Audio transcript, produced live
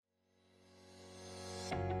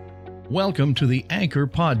Welcome to the Anchor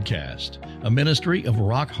Podcast, a ministry of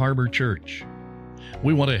Rock Harbor Church.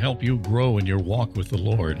 We want to help you grow in your walk with the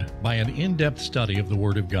Lord by an in-depth study of the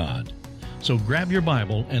Word of God. So grab your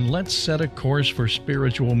Bible and let's set a course for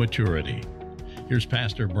spiritual maturity. Here's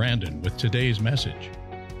Pastor Brandon with today's message.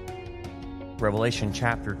 Revelation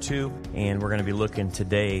chapter 2, and we're going to be looking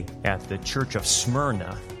today at the church of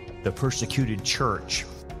Smyrna, the persecuted church.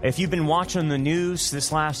 If you've been watching the news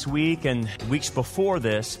this last week and weeks before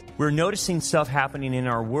this, we're noticing stuff happening in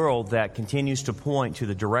our world that continues to point to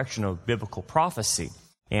the direction of biblical prophecy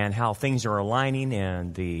and how things are aligning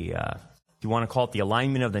and if you want to call it the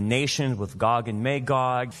alignment of the nations with Gog and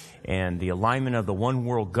Magog and the alignment of the one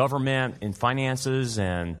world government and finances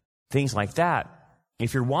and things like that.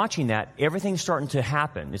 If you're watching that, everything's starting to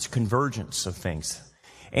happen. It's convergence of things.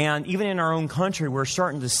 And even in our own country, we're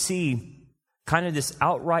starting to see kind of this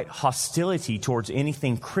outright hostility towards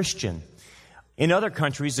anything Christian. In other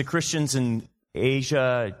countries, the Christians in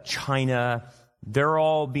Asia, China, they're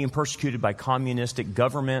all being persecuted by communistic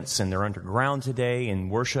governments, and they're underground today in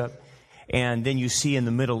worship. And then you see in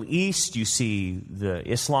the Middle East, you see the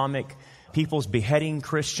Islamic peoples beheading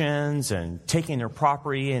Christians and taking their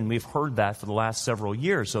property, and we've heard that for the last several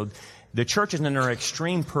years. So the church is under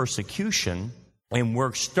extreme persecution, and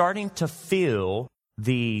we're starting to feel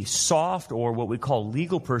the soft or what we call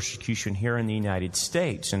legal persecution here in the United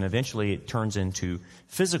States, and eventually it turns into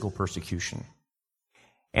physical persecution.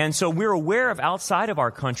 And so we're aware of outside of our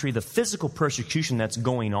country the physical persecution that's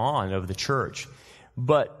going on of the church,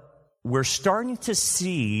 but we're starting to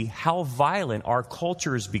see how violent our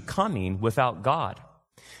culture is becoming without God.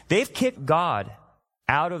 They've kicked God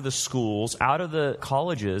out of the schools, out of the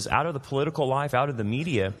colleges, out of the political life, out of the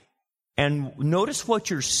media. And notice what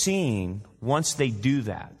you're seeing once they do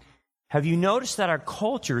that. Have you noticed that our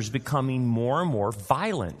culture is becoming more and more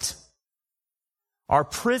violent? Our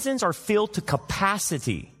prisons are filled to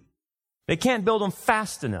capacity. They can't build them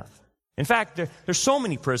fast enough. In fact, there's so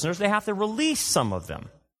many prisoners, they have to release some of them.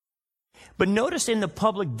 But notice in the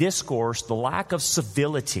public discourse the lack of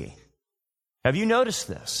civility. Have you noticed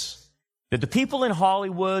this? That the people in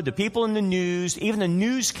Hollywood, the people in the news, even the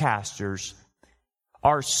newscasters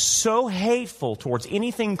are so hateful towards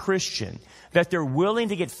anything Christian that they're willing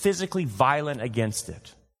to get physically violent against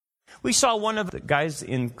it. We saw one of the guys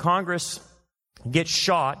in Congress get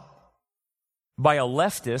shot by a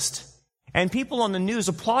leftist, and people on the news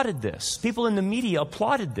applauded this. People in the media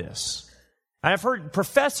applauded this. And I've heard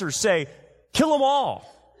professors say, kill them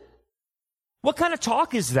all. What kind of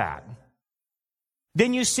talk is that?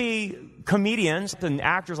 Then you see comedians and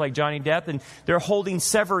actors like Johnny Depp, and they're holding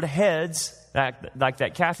severed heads, like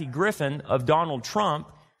that Kathy Griffin of Donald Trump,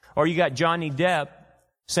 or you got Johnny Depp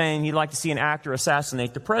saying he'd like to see an actor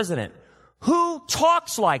assassinate the president. Who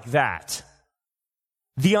talks like that?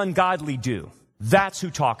 The ungodly do. That's who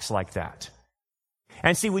talks like that.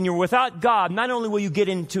 And see, when you're without God, not only will you get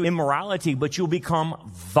into immorality, but you'll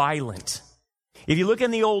become violent. If you look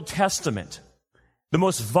in the Old Testament, the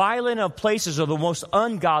most violent of places are the most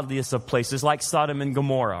ungodliest of places, like Sodom and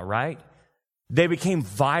Gomorrah, right? They became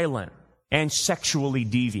violent and sexually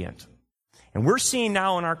deviant. And we're seeing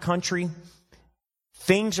now in our country,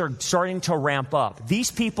 things are starting to ramp up.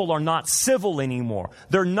 These people are not civil anymore.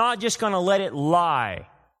 They're not just going to let it lie.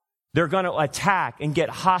 They're going to attack and get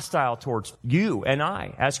hostile towards you and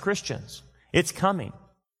I as Christians. It's coming.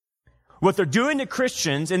 What they're doing to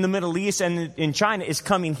Christians in the Middle East and in China is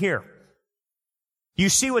coming here. You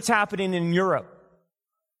see what's happening in Europe.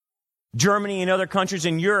 Germany and other countries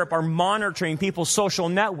in Europe are monitoring people's social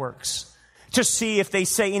networks to see if they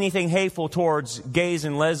say anything hateful towards gays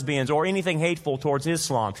and lesbians or anything hateful towards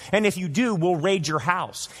Islam. And if you do, we'll raid your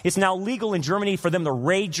house. It's now legal in Germany for them to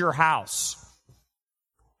raid your house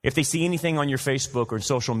if they see anything on your Facebook or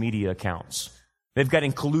social media accounts. They've got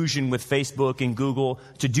in collusion with Facebook and Google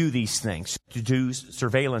to do these things, to do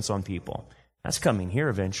surveillance on people. That's coming here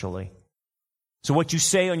eventually. So what you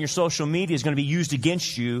say on your social media is going to be used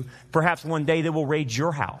against you. Perhaps one day they will raid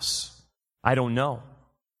your house. I don't know.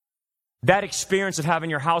 That experience of having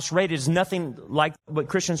your house raided is nothing like what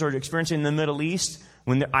Christians are experiencing in the Middle East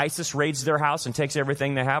when the ISIS raids their house and takes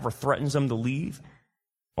everything they have or threatens them to leave,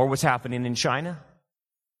 or what's happening in China.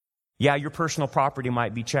 Yeah, your personal property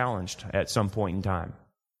might be challenged at some point in time.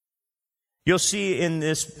 You'll see in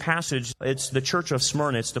this passage, it's the church of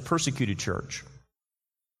Smyrna. It's the persecuted church.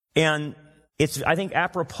 And it's, I think,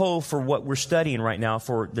 apropos for what we're studying right now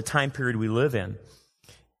for the time period we live in.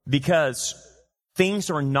 Because things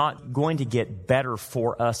are not going to get better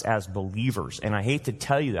for us as believers. And I hate to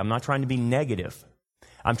tell you that. I'm not trying to be negative.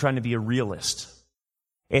 I'm trying to be a realist.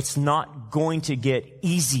 It's not going to get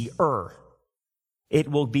easier. It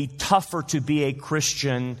will be tougher to be a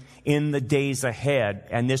Christian in the days ahead,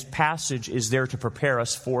 and this passage is there to prepare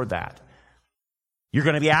us for that. You're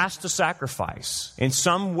going to be asked to sacrifice in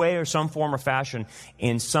some way or some form or fashion,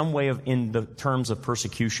 in some way in the terms of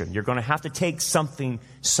persecution. You're going to have to take something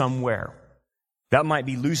somewhere. That might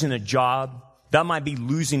be losing a job. That might be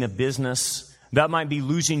losing a business. That might be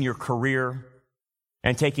losing your career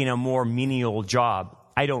and taking a more menial job.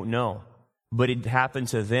 I don't know. But it happened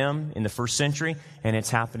to them in the first century, and it's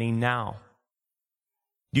happening now.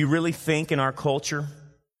 Do you really think in our culture,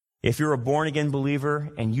 if you're a born-again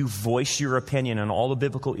believer and you voice your opinion on all the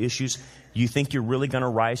biblical issues, you think you're really going to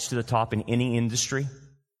rise to the top in any industry?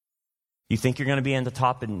 You think you're going to be in the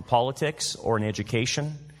top in politics or in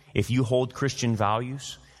education if you hold Christian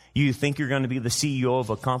values? You think you're going to be the CEO of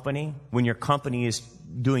a company when your company is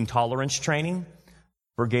doing tolerance training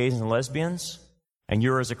for gays and lesbians? And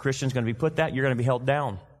you're, as a Christian, going to be put that, you're going to be held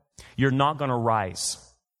down. You're not going to rise.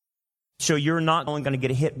 So you're not only going to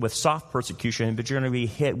get hit with soft persecution, but you're going to be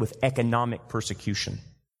hit with economic persecution.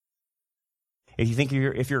 If you think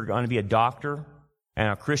if you're going to be a doctor and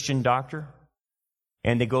a Christian doctor,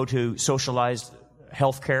 and they go to socialized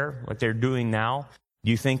health care like they're doing now,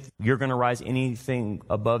 do you think you're going to rise anything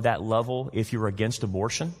above that level if you're against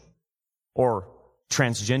abortion or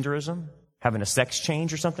transgenderism? Having a sex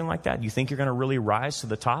change or something like that? Do you think you're going to really rise to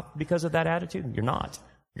the top because of that attitude? You're not.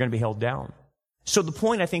 You're going to be held down. So the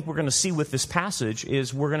point I think we're going to see with this passage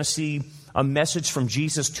is we're going to see a message from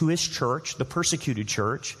Jesus to his church, the persecuted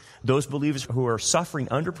church, those believers who are suffering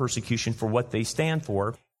under persecution for what they stand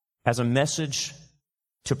for, as a message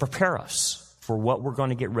to prepare us for what we're going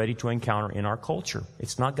to get ready to encounter in our culture.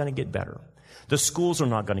 It's not going to get better. The schools are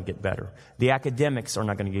not going to get better. The academics are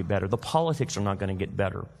not going to get better. The politics are not going to get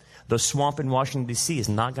better. The swamp in Washington, D.C. is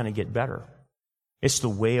not going to get better. It's the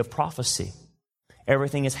way of prophecy.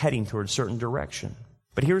 Everything is heading toward a certain direction.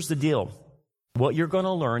 But here's the deal. What you're going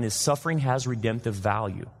to learn is suffering has redemptive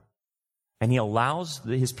value. And he allows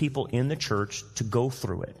his people in the church to go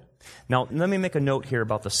through it. Now, let me make a note here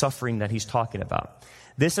about the suffering that he's talking about.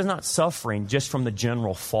 This is not suffering just from the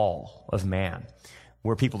general fall of man,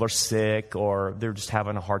 where people are sick or they're just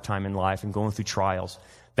having a hard time in life and going through trials.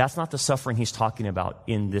 That's not the suffering he's talking about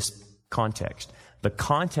in this context. The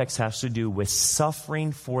context has to do with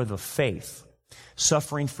suffering for the faith,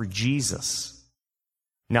 suffering for Jesus.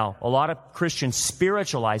 Now, a lot of Christians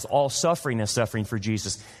spiritualize all suffering as suffering for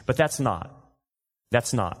Jesus, but that's not.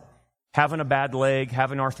 That's not. Having a bad leg,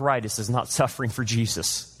 having arthritis is not suffering for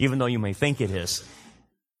Jesus, even though you may think it is.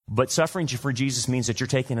 But suffering for Jesus means that you're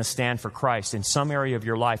taking a stand for Christ in some area of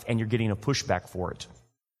your life and you're getting a pushback for it.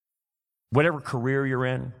 Whatever career you're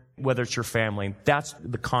in, whether it's your family, that's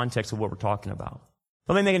the context of what we're talking about.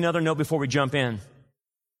 Let me make another note before we jump in.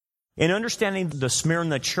 In understanding the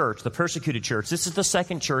Smyrna church, the persecuted church, this is the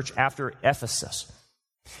second church after Ephesus.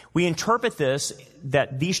 We interpret this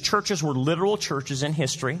that these churches were literal churches in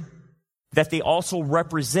history, that they also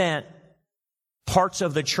represent parts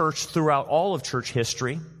of the church throughout all of church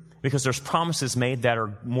history, because there's promises made that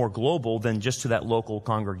are more global than just to that local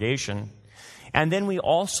congregation. And then we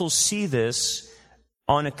also see this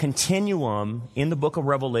on a continuum in the book of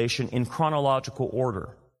Revelation in chronological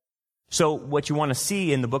order. So what you want to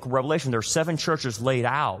see in the book of Revelation, there are 7 churches laid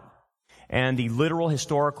out. And the literal,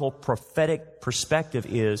 historical, prophetic perspective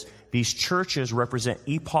is these churches represent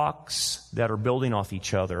epochs that are building off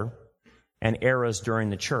each other and eras during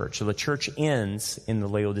the church. So the church ends in the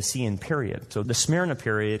Laodicean period. So the Smyrna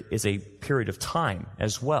period is a period of time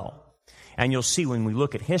as well. And you'll see when we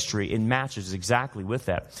look at history, it matches exactly with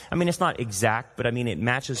that. I mean, it's not exact, but I mean, it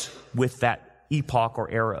matches with that epoch or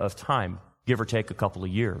era of time, give or take a couple of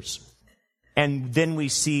years. And then we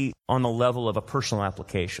see on the level of a personal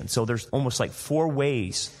application. So there's almost like 4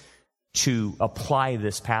 ways to apply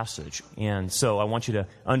this passage. And so I want you to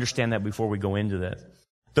understand that before we go into this.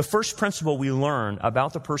 The first principle we learn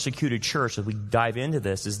about the persecuted church as we dive into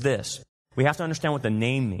this is this. We have to understand what the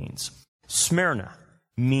name means. Smyrna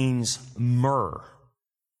means myrrh.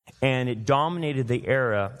 And it dominated the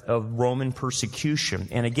era of Roman persecution.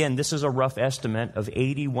 And again, this is a rough estimate of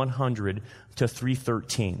AD 100 to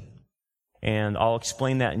 313. And I'll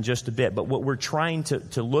explain that in just a bit. But what we're trying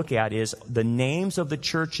to look at is the names of the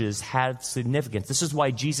churches had significance. This is why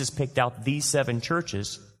Jesus picked out these 7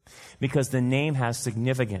 churches, because the name has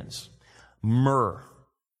significance. Myrrh.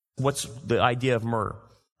 What's the idea of myrrh?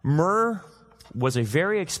 Myrrh was a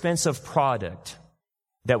very expensive product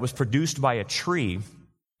that was produced by a tree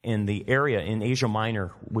in the area in Asia Minor,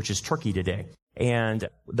 which is Turkey today. And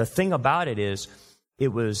the thing about it is, it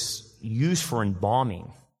was used for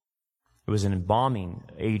embalming. It was an embalming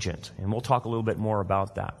agent, and we'll talk a little bit more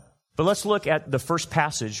about that. But let's look at the first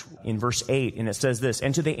passage in verse 8, and it says this,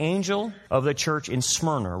 "And to the angel of the church in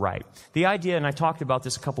Smyrna write." The idea, and I talked about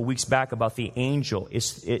this a couple weeks back about the angel,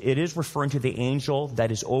 it is referring to the angel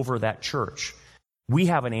that is over that church. We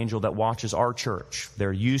have an angel that watches our church.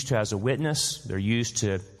 They're used to as a witness. They're used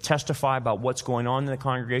to testify about what's going on in the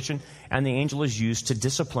congregation, and the angel is used to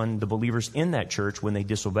discipline the believers in that church when they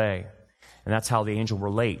disobey. And that's how the angel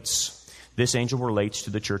relates. This angel relates to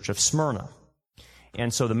the church of Smyrna.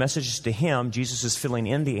 And so the message is to him. Jesus is filling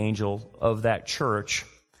in the angel of that church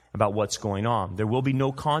about what's going on. There will be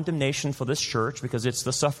no condemnation for this church because it's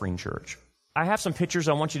the suffering church. I have some pictures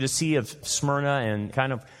I want you to see of Smyrna and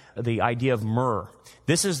kind of the idea of myrrh.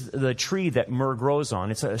 This is the tree that myrrh grows on.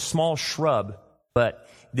 It's a small shrub, but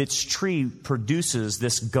this tree produces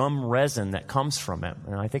this gum resin that comes from it.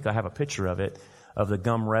 And I think I have a picture of it, of the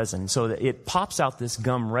gum resin. So that it pops out this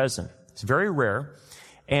gum resin. It's very rare.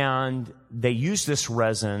 And they use this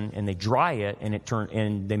resin and they dry it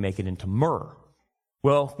and they make it into myrrh.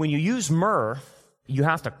 Well, when you use myrrh, you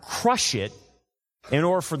have to crush it in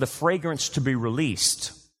order for the fragrance to be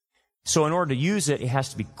released. So in order to use it, it has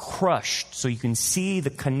to be crushed. So you can see the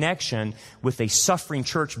connection with a suffering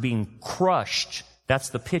church being crushed. That's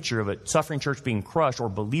the picture of it. Suffering church being crushed, or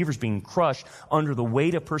believers being crushed under the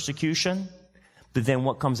weight of persecution. But then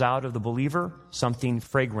what comes out of the believer? Something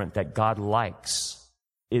fragrant that God likes.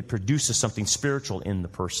 It produces something spiritual in the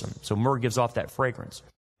person. So myrrh gives off that fragrance.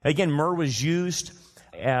 Again, myrrh was used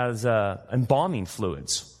as embalming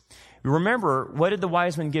fluids. Remember, what did the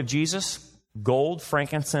wise men give Jesus? Gold,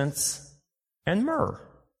 frankincense, and myrrh.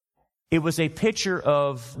 It was a picture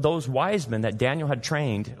of those wise men that Daniel had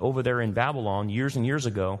trained over there in Babylon years and years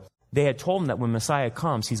ago. They had told him that when Messiah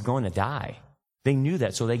comes, he's going to die. They knew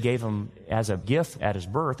that, so they gave him, as a gift at his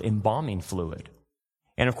birth, embalming fluid.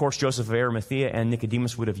 And of course, Joseph of Arimathea and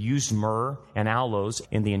Nicodemus would have used myrrh and aloes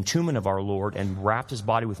in the entombment of our Lord and wrapped his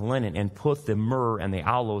body with linen and put the myrrh and the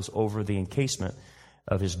aloes over the encasement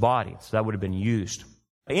of his body. So that would have been used.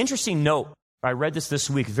 An interesting note, I read this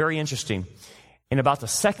week, very interesting. And about the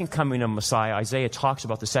second coming of Messiah, Isaiah talks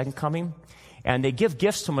about the second coming. And they give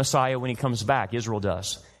gifts to Messiah when he comes back, Israel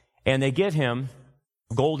does. And they give him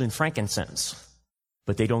gold and frankincense,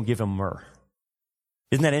 but they don't give him myrrh.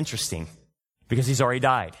 Isn't that interesting? Because he's already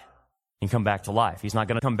died and come back to life. He's not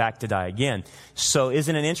going to come back to die again. So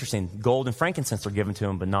isn't it interesting? Gold and frankincense are given to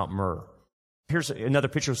him, but not myrrh. Here's another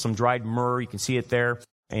picture of some dried myrrh. You can see it there.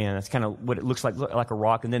 And that's kind of what it looks like a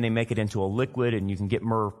rock. And then they make it into a liquid, and you can get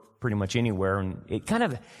myrrh pretty much anywhere. And it kind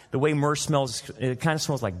of, the way myrrh smells, it kind of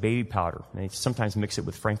smells like baby powder. They sometimes mix it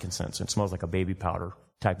with frankincense. It smells like a baby powder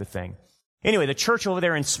type of thing. Anyway, the church over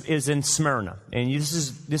there is in Smyrna. And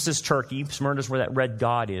this is Turkey. Smyrna is where that red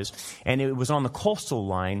dot is. And it was on the coastal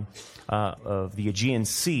line of the Aegean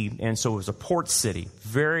Sea. And so it was a port city.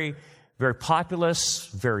 Very, very populous,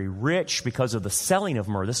 very rich because of the selling of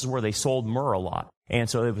myrrh. This is where they sold myrrh a lot. And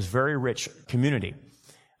so it was a very rich community.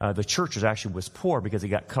 The church was poor because it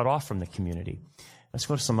got cut off from the community. Let's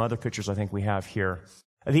go to some other pictures I think we have here.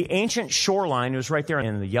 The ancient shoreline was right there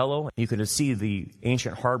in the yellow. You could see the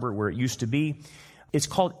ancient harbor where it used to be. It's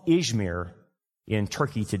called Izmir in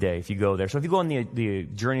Turkey today, if you go there. So if you go on the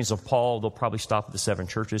journeys of Paul, they'll probably stop at the 7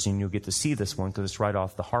 churches, and you'll get to see this one because it's right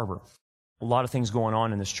off the harbor. A lot of things going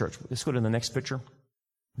on in this church. Let's go to the next picture.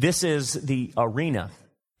 This is the arena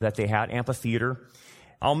that they had, amphitheater.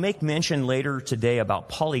 I'll make mention later today about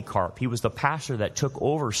Polycarp. He was the pastor that took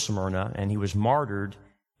over Smyrna, and he was martyred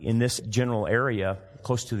in this general area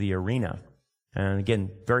close to the arena. And again,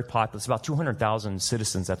 very populous, about 200,000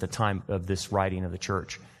 citizens at the time of this writing of the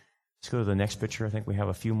church. Let's go to the next picture. I think we have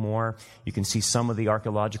a few more. You can see some of the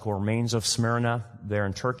archaeological remains of Smyrna there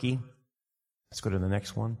in Turkey. Let's go to the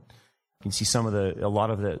next one. You can see a lot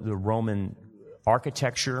of the Roman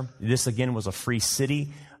architecture. This again was a free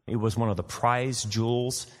city. It was one of the prized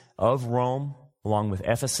jewels of Rome, along with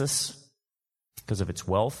Ephesus, because of its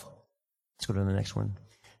wealth. Let's go to the next one.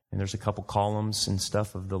 And there's a couple columns and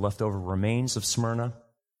stuff of the leftover remains of Smyrna.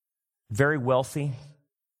 Very wealthy,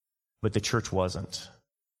 but the church wasn't.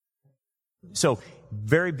 So,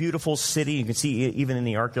 very beautiful city. You can see it even in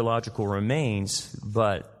the archaeological remains,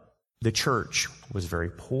 but the church was very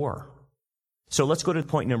poor. So let's go to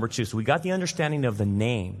point number 2. So we got the understanding of the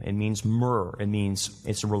name. It means myrrh. It means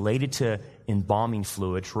it's related to embalming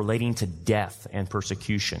fluids, relating to death and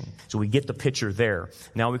persecution. So we get the picture there.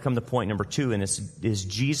 Now we come to point number 2, and is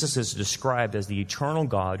Jesus is described as the eternal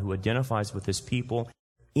God who identifies with his people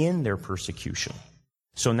in their persecution.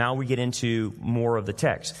 So now we get into more of the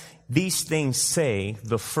text. These things say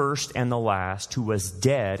the first and the last who was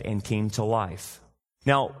dead and came to life.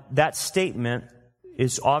 Now that statement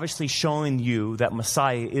is obviously showing you that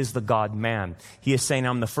Messiah is the God-man. He is saying,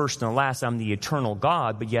 I'm the first and the last, I'm the eternal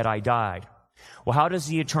God, but yet I died. Well, how does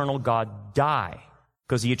the eternal God die?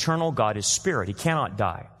 Because the eternal God is spirit. He cannot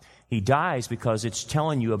die. He dies because it's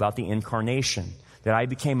telling you about the incarnation, that I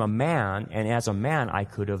became a man, and as a man I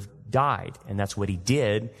could have died. And that's what he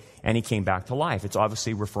did, and he came back to life. It's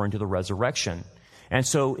obviously referring to the resurrection. And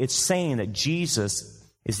so it's saying that Jesus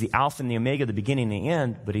is the Alpha and the Omega, the beginning and the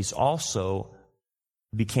end, but he's also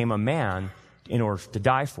became a man in order to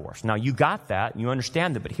die for us. Now, you got that, and you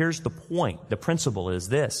understand that, but here's the point. The principle is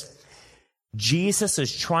this. Jesus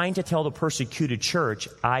is trying to tell the persecuted church,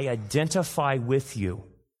 I identify with you.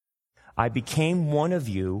 I became one of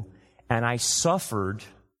you, and I suffered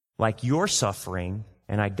like you're suffering,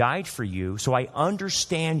 and I died for you, so I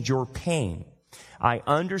understand your pain. I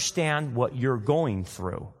understand what you're going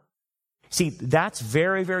through. See, that's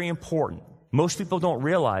very, very important. Most people don't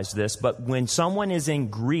realize this, but when someone is in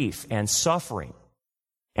grief and suffering,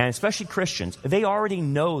 and especially Christians, they already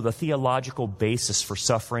know the theological basis for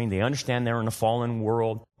suffering. They understand they're in a fallen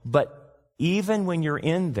world. But even when you're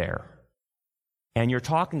in there and you're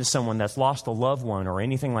talking to someone that's lost a loved one or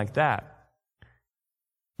anything like that,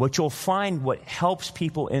 what you'll find, what helps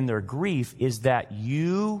people in their grief, is that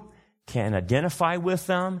you can identify with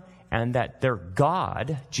them and that their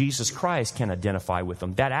God, Jesus Christ, can identify with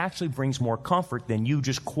them. That actually brings more comfort than you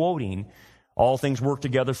just quoting, all things work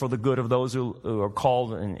together for the good of those who are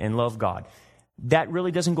called and love God. That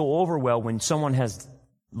really doesn't go over well when someone has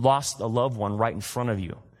lost a loved one right in front of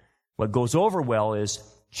you. What goes over well is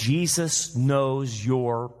Jesus knows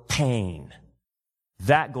your pain.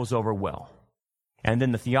 That goes over well. And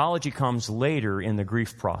then the theology comes later in the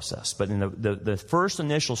grief process. But in the first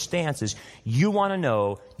initial stance is, you want to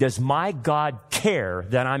know, does my God care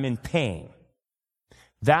that I'm in pain?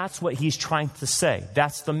 That's what he's trying to say.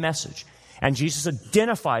 That's the message. And Jesus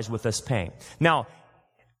identifies with this pain. Now,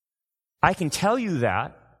 I can tell you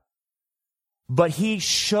that, but he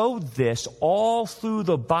showed this all through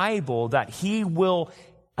the Bible, that he will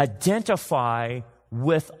identify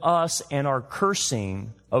with us and our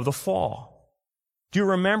cursing of the fall. Do you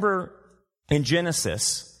remember in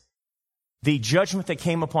Genesis, the judgment that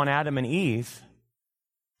came upon Adam and Eve?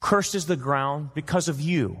 Cursed is the ground because of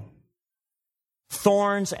you.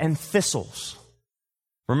 Thorns and thistles.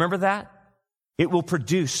 Remember that? It will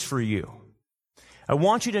produce for you. I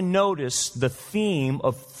want you to notice the theme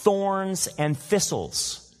of thorns and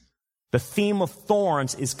thistles. The theme of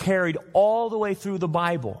thorns is carried all the way through the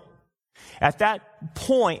Bible. At that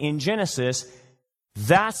point in Genesis,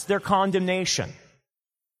 that's their condemnation.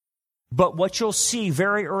 But what you'll see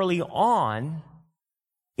very early on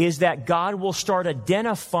is that God will start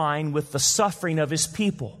identifying with the suffering of his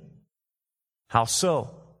people. How so?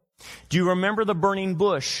 Do you remember the burning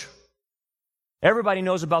bush? Everybody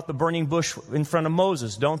knows about the burning bush in front of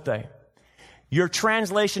Moses, don't they? Your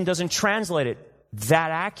translation doesn't translate it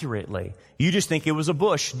that accurately. You just think it was a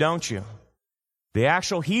bush, don't you? The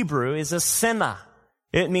actual Hebrew is a Smyrna.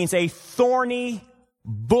 It means a thorny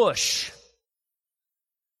bush.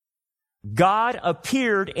 God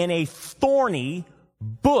appeared in a thorny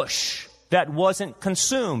bush that wasn't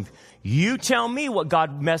consumed. You tell me what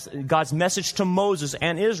God's message to Moses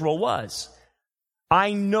and Israel was.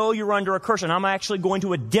 I know you're under a curse, and I'm actually going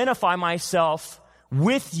to identify myself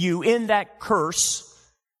with you in that curse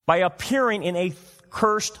by appearing in a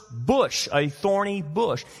cursed bush, a thorny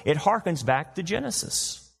bush. It harkens back to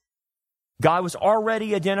Genesis. God was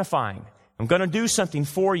already identifying. I'm going to do something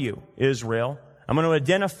for you, Israel. I'm going to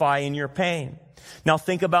identify in your pain. Now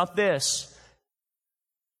think about this.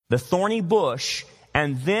 The thorny bush,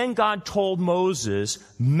 and then God told Moses,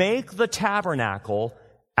 make the tabernacle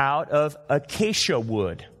out of acacia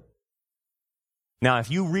wood. Now,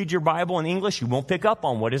 if you read your Bible in English, you won't pick up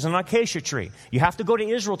on what is an acacia tree. You have to go to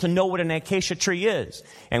Israel to know what an acacia tree is.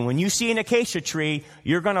 And when you see an acacia tree,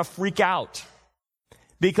 you're going to freak out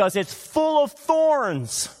because it's full of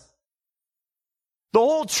thorns. The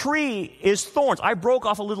whole tree is thorns. I broke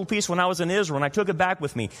off a little piece when I was in Israel, and I took it back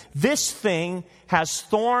with me. This thing has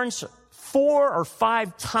thorns 4 or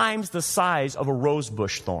 5 times the size of a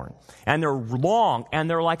rosebush thorn. And they're long, and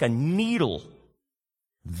they're like a needle.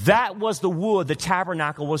 That was the wood the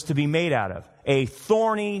tabernacle was to be made out of. A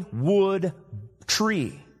thorny wood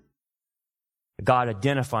tree. God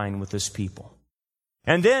identifying with his people.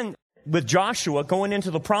 And then with Joshua going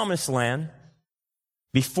into the promised land,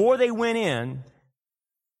 before they went in,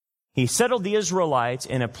 he settled the Israelites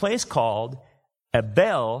in a place called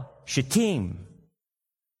Abel Shittim.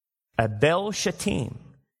 Abel Shittim.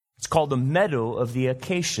 It's called the meadow of the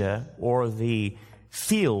acacia, or the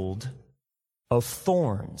field of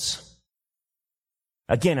thorns.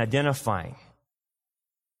 Again, identifying.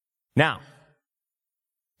 Now,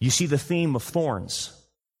 you see the theme of thorns.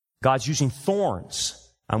 God's using thorns.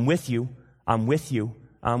 I'm with you, I'm with you,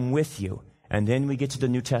 I'm with you. And then we get to the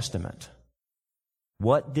New Testament.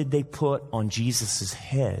 What did they put on Jesus'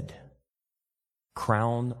 head?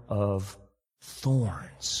 Crown of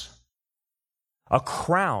thorns. A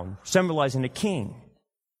crown symbolizing a king.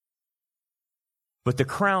 But the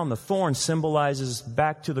crown, the thorn, symbolizes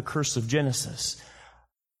back to the curse of Genesis.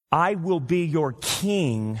 I will be your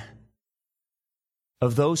king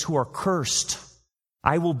of those who are cursed.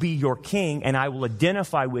 I will be your king, and I will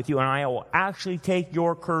identify with you, and I will actually take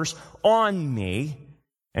your curse on me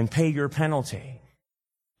and pay your penalty.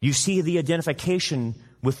 You see the identification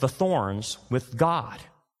with the thorns, with God.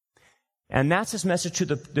 And that's his message to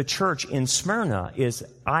the church in Smyrna is,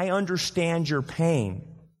 I understand your pain,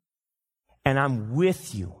 and I'm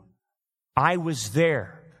with you. I was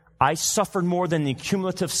there. I suffered more than the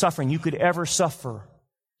cumulative suffering you could ever suffer.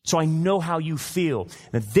 So I know how you feel.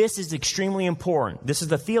 Now, this is extremely important. This is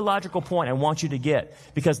the theological point I want you to get,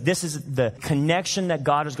 because this is the connection that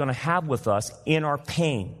God is going to have with us in our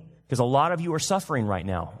pain. Because a lot of you are suffering right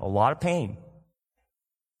now, a lot of pain.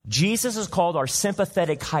 Jesus is called our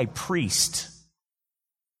sympathetic high priest.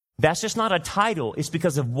 That's just not a title. It's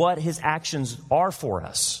because of what his actions are for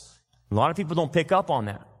us. A lot of people don't pick up on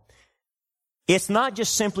that. It's not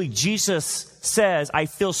just simply Jesus says, I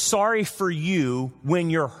feel sorry for you when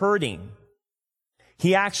you're hurting.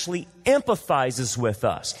 He actually empathizes with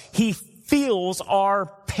us. He feels our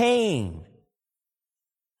pain.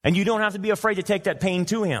 And you don't have to be afraid to take that pain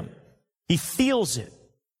to him. He feels it.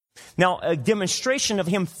 Now, a demonstration of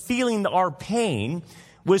him feeling our pain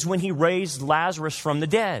was when he raised Lazarus from the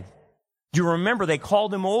dead. Do you remember they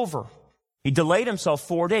called him over? He delayed himself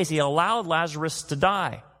 4 days. He allowed Lazarus to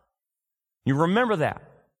die. You remember that.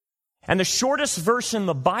 And the shortest verse in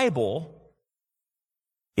the Bible,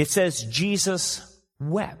 it says Jesus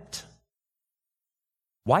wept.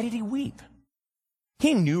 Why did he weep?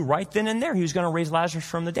 He knew right then and there he was going to raise Lazarus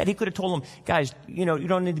from the dead. He could have told him, guys, you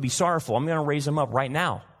don't need to be sorrowful. I'm going to raise him up right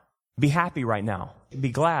now. Be happy right now. Be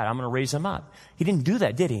glad. I'm going to raise him up. He didn't do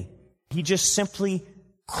that, did he? He just simply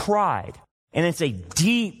cried. And it's a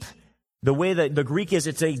deep, the way that the Greek is,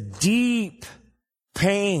 it's a deep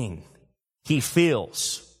pain he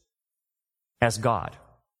feels as God.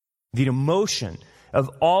 The emotion of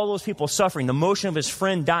all those people suffering, the emotion of his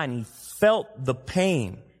friend dying, he felt the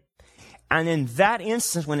pain. And in that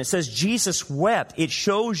instance, when it says Jesus wept, it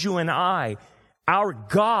shows you and I, our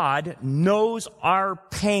God knows our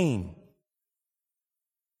pain.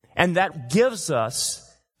 And that gives us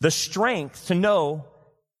the strength to know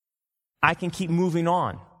I can keep moving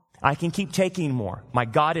on. I can keep taking more. My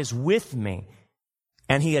God is with me.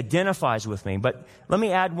 And he identifies with me. But let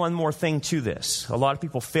me add one more thing to this. A lot of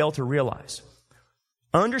people fail to realize.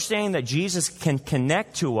 Understanding that Jesus can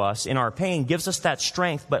connect to us in our pain gives us that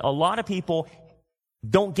strength, but a lot of people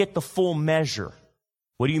don't get the full measure.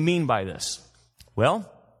 What do you mean by this?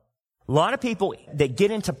 Well, a lot of people that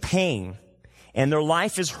get into pain and their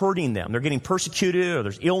life is hurting them. They're getting persecuted or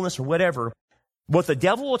there's illness or whatever. What the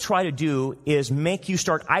devil will try to do is make you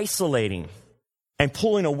start isolating and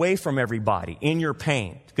pulling away from everybody in your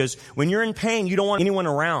pain. Because when you're in pain, you don't want anyone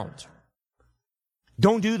around.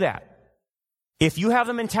 Don't do that. If you have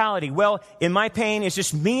the mentality, well, in my pain, it's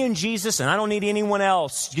just me and Jesus, and I don't need anyone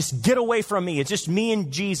else. Just get away from me. It's just me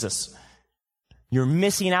and Jesus. You're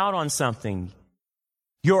missing out on something.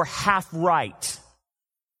 You're half right.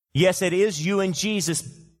 Yes, it is you and Jesus,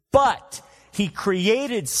 but he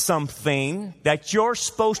created something that you're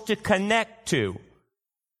supposed to connect to.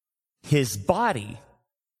 His body.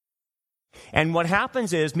 And what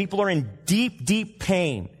happens is people are in deep, deep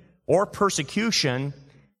pain or persecution.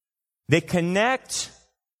 They connect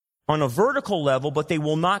on a vertical level, but they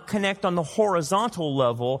will not connect on the horizontal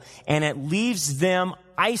level, and it leaves them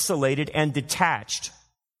isolated and detached.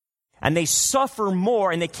 And they suffer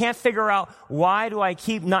more, and they can't figure out, why do I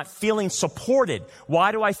keep not feeling supported?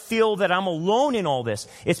 Why do I feel that I'm alone in all this?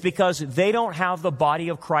 It's because they don't have the body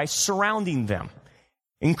of Christ surrounding them,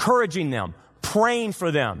 encouraging them, praying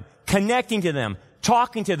for them, connecting to them,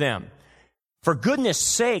 talking to them. For goodness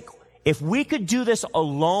sake, if we could do this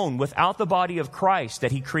alone without the body of Christ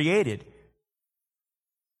that he created,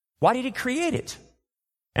 why did he create it?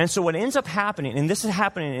 And so what ends up happening, and this is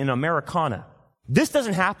happening in Americana, this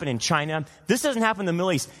doesn't happen in China, this doesn't happen in the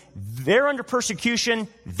Middle East. They're under persecution,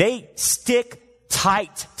 they stick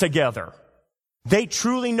tight together. They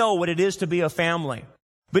truly know what it is to be a family.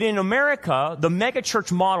 But in America, the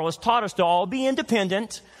megachurch model has taught us to all be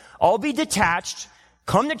independent, all be detached,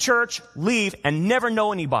 come to church, leave, and never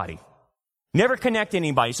know anybody. Never connect to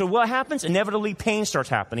anybody. So what happens? Inevitably, pain starts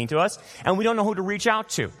happening to us, and we don't know who to reach out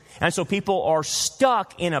to. And so people are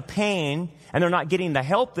stuck in a pain, and they're not getting the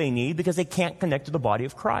help they need because they can't connect to the body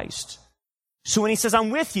of Christ. So when he says, I'm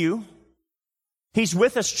with you, he's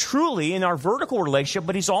with us truly in our vertical relationship,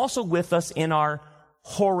 but he's also with us in our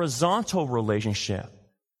horizontal relationship.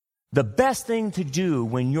 The best thing to do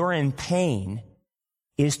when you're in pain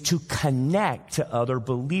is to connect to other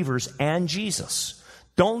believers and Jesus.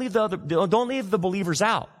 Don't leave the believers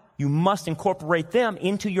out. You must incorporate them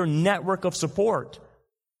into your network of support.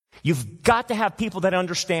 You've got to have people that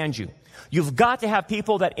understand you. You've got to have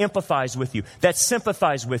people that empathize with you, that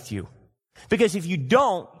sympathize with you. Because if you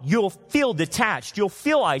don't, you'll feel detached. You'll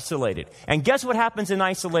feel isolated. And guess what happens in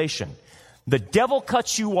isolation? The devil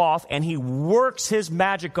cuts you off and he works his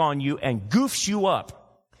magic on you and goofs you up.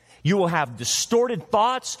 You will have distorted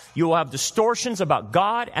thoughts. You will have distortions about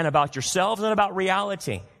God and about yourselves and about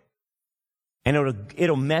reality. And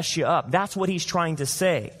it'll mess you up. That's what he's trying to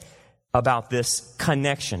say about this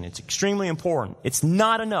connection. It's extremely important. It's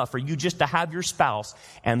not enough for you just to have your spouse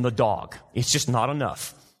and the dog. It's just not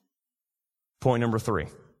enough. Point number 3.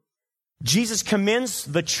 Jesus commends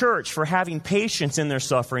the church for having patience in their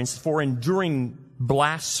sufferings, for enduring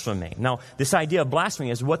blasphemy. Now, this idea of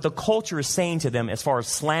blasphemy is what the culture is saying to them as far as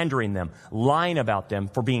slandering them, lying about them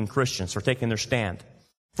for being Christians, for taking their stand.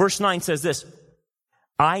 Verse 9 says this,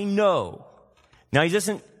 I know. Now, he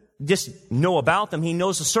doesn't just know about them. He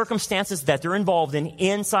knows the circumstances that they're involved in,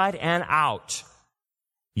 inside and out.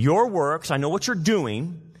 Your works, I know what you're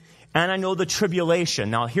doing, and I know the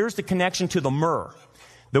tribulation. Now, here's the connection to the myrrh.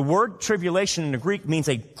 The word tribulation in the Greek means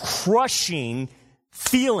a crushing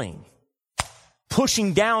feeling,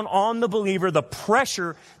 pushing down on the believer, the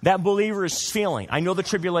pressure that believer is feeling. I know the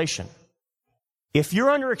tribulation. If you're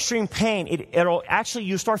under extreme pain, it'll actually,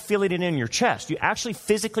 you start feeling it in your chest. You actually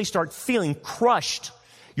physically start feeling crushed.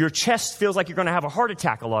 Your chest feels like you're going to have a heart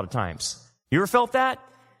attack a lot of times. You ever felt that?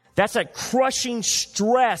 That's that crushing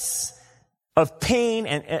stress of pain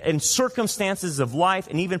and circumstances of life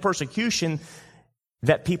and even persecution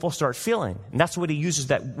that people start feeling. And that's what he uses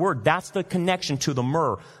that word. That's the connection to the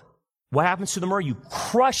myrrh. What happens to the myrrh? You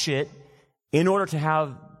crush it in order to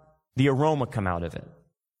have the aroma come out of it.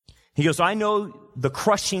 He goes, I know the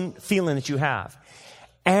crushing feeling that you have.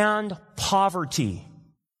 And poverty.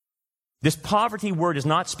 This poverty word is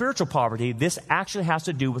not spiritual poverty. This actually has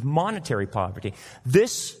to do with monetary poverty.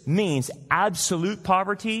 This means absolute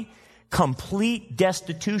poverty, complete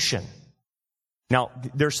destitution. Now,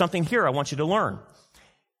 there's something here I want you to learn.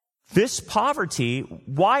 This poverty,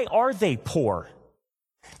 why are they poor?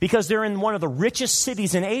 Because they're in one of the richest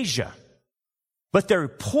cities in Asia. But they're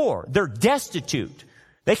poor. They're destitute.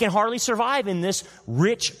 They can hardly survive in this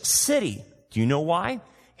rich city. Do you know why? It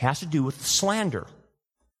has to do with slander.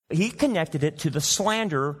 He connected it to the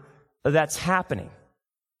slander that's happening.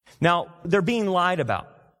 Now, they're being lied about.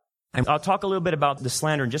 And I'll talk a little bit about the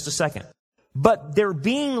slander in just a second. But they're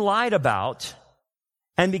being lied about,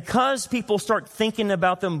 and because people start thinking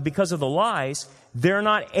about them because of the lies, they're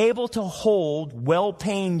not able to hold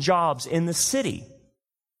well-paying jobs in the city.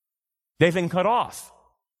 They've been cut off.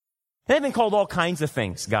 They've been called all kinds of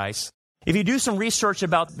things, guys. If you do some research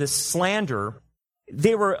about this slander,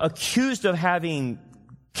 they were accused of having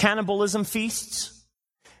cannibalism feasts.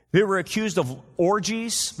 They were accused of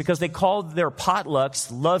orgies because they called their potlucks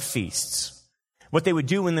love feasts. What they would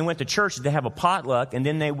do when they went to church is they have a potluck and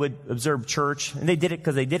then they would observe church. And they did it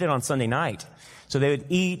because they did it on Sunday night. So they would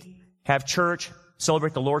eat, have church,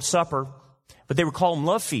 celebrate the Lord's Supper, but they would call them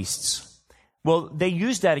love feasts. Well, they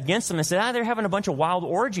used that against them and said, they're having a bunch of wild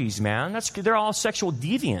orgies, man. They're all sexual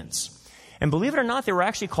deviants. And believe it or not, they were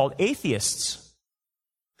actually called atheists.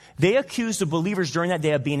 They accused the believers during that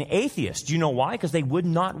day of being atheists. Do you know why? Because they would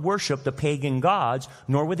not worship the pagan gods,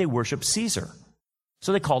 nor would they worship Caesar.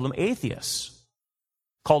 So they called them atheists.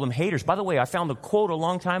 Called them haters. By the way, I found a quote a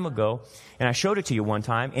long time ago, and I showed it to you one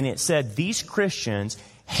time, and it said, these Christians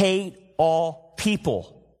hate all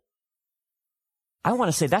people. I want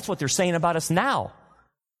to say that's what they're saying about us now.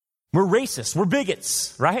 We're racists. We're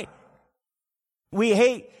bigots, right? We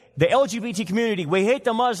hate the LGBT community. We hate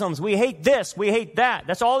the Muslims. We hate this. We hate that.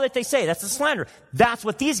 That's all that they say. That's the slander. That's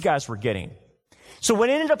what these guys were getting. So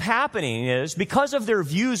what ended up happening is, because of their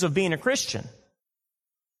views of being a Christian,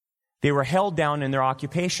 they were held down in their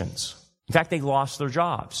occupations. In fact, they lost their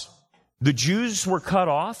jobs. The Jews were cut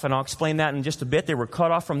off, and I'll explain that in just a bit. They were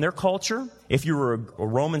cut off from their culture. If you were a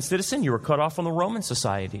Roman citizen, you were cut off from the Roman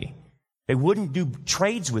society. They wouldn't do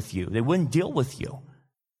trades with you. They wouldn't deal with you.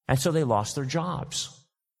 And so they lost their jobs.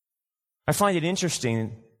 I find it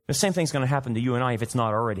interesting. The same thing's going to happen to you and I if it's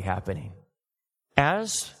not already happening.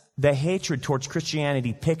 As the hatred towards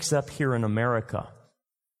Christianity picks up here in America.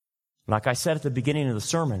 Like I said at the beginning of the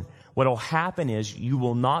sermon, what will happen is you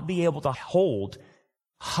will not be able to hold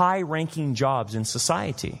high-ranking jobs in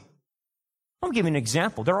society. I'll give you an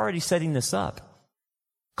example. They're already setting this up.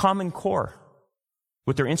 Common Core,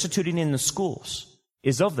 what they're instituting in the schools,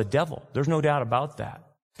 is of the devil. There's no doubt about that.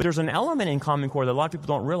 But there's an element in Common Core that a lot of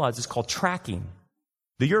people don't realize. It's called tracking.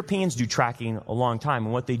 The Europeans do tracking a long time,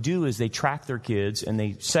 and what they do is they track their kids, and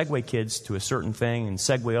they segue kids to a certain thing and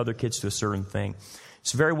segue other kids to a certain thing.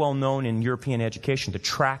 It's very well known in European education to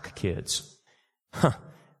track kids.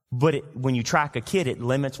 But when you track a kid, it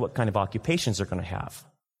limits what kind of occupations they're going to have.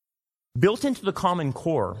 Built into the Common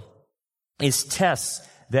Core is tests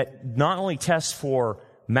that not only test for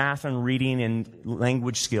math and reading and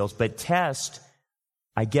language skills, but test,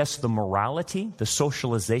 I guess, the morality, the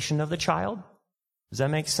socialization of the child. Does that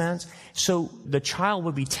make sense? So the child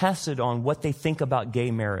would be tested on what they think about gay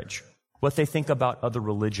marriage, what they think about other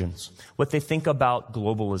religions, what they think about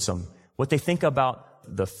globalism, what they think about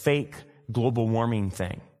the fake global warming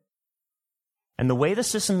thing. And the way the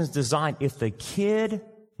system is designed, if the kid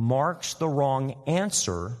marks the wrong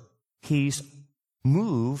answer, he's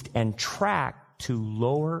moved and tracked to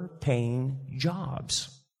lower paying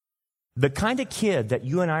jobs. The kind of kid that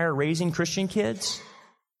you and I are raising, Christian kids,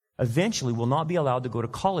 eventually will not be allowed to go to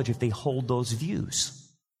college if they hold those views.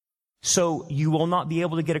 So you will not be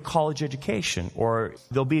able to get a college education, or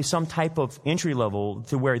there'll be some type of entry level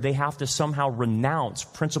to where they have to somehow renounce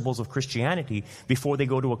principles of Christianity before they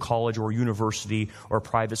go to a college or a university or a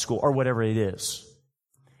private school or whatever it is.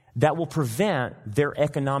 That will prevent their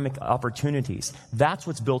economic opportunities. That's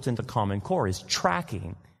what's built into Common Core, is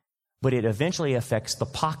tracking, but it eventually affects the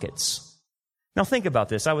pockets. Now think about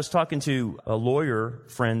this. I was talking to a lawyer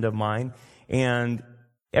friend of mine, and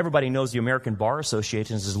everybody knows the American Bar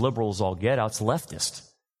Association is as liberal as all get out. It's leftist.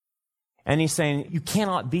 And he's saying, you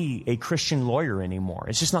cannot be a Christian lawyer anymore.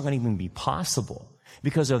 It's just not going to even be possible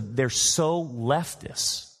because they're so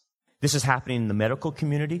leftist. This is happening in the medical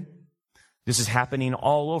community. This is happening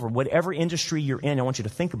all over. Whatever industry you're in, I want you to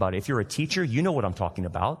think about it. If you're a teacher, you know what I'm talking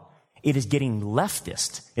about. It is getting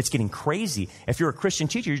leftist. It's getting crazy. If you're a Christian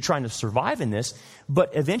teacher, you're trying to survive in this,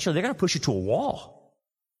 but eventually they're going to push you to a wall.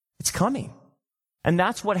 It's coming. And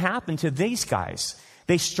that's what happened to these guys.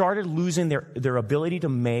 They started losing their ability to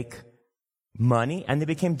make money, and they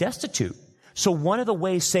became destitute. So one of the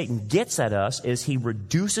ways Satan gets at us is he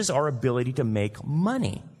reduces our ability to make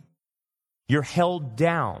money. You're held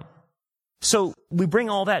down. So we bring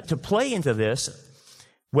all that to play into this.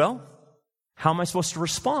 Well, how am I supposed to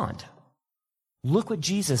respond? Look what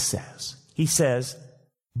Jesus says. He says,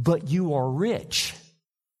 but you are rich.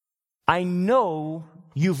 I know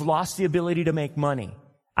you've lost the ability to make money.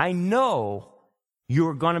 I know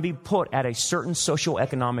you're going to be put at a certain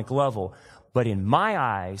socioeconomic level, but in my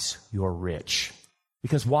eyes, you're rich.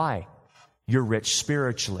 Because why? You're rich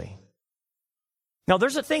spiritually. Now,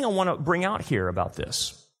 there's a thing I want to bring out here about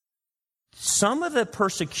this. Some of the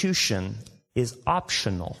persecution is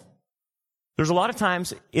optional. There's a lot of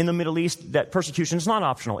times in the Middle East that persecution is not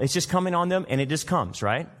optional. It's just coming on them, and it just comes,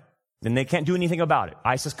 right? And they can't do anything about it.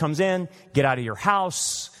 ISIS comes in, get out of your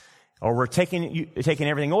house, or we're taking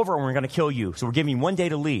everything over, and we're going to kill you. So we're giving you 1 day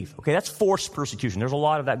to leave. Okay, that's forced persecution. There's a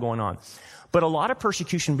lot of that going on. But a lot of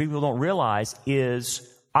persecution people don't realize is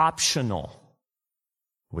optional.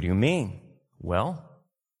 What do you mean? Well,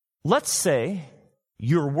 let's say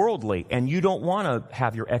you're worldly, and you don't want to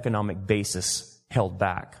have your economic basis held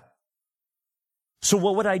back. So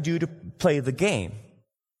what would I do to play the game?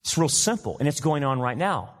 It's real simple, and it's going on right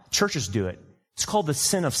now. Churches do it. It's called the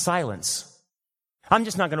sin of silence. I'm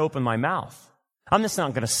just not going to open my mouth. I'm just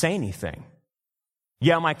not going to say anything.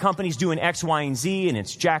 Yeah, my company's doing X, Y, and Z, and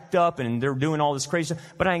it's jacked up, and they're doing all this crazy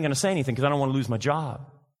stuff, but I ain't going to say anything because I don't want to lose my job.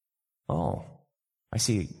 Oh, I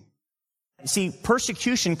see. See,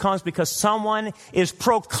 persecution comes because someone is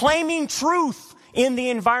proclaiming truth in the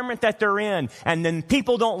environment that they're in, and then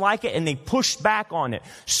people don't like it, and they push back on it.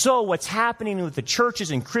 So what's happening with the churches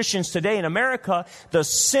and Christians today in America, the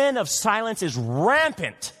sin of silence is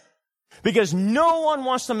rampant because no one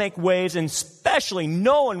wants to make waves, and especially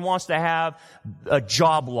no one wants to have a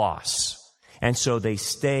job loss. And so they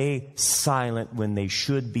stay silent when they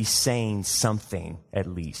should be saying something, at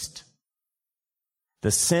least.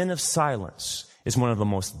 The sin of silence is one of the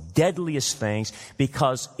most deadliest things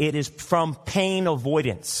because it is from pain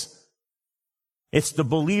avoidance. It's the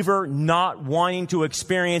believer not wanting to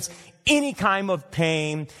experience any kind of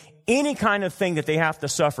pain, any kind of thing that they have to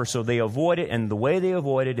suffer, so they avoid it, and the way they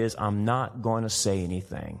avoid it is, I'm not going to say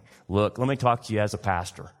anything. Look, let me talk to you as a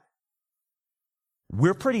pastor.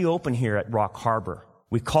 We're pretty open here at Rock Harbor.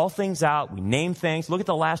 We call things out. We name things. Look at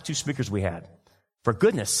the last 2 speakers we had. For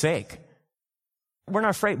goodness sake. We're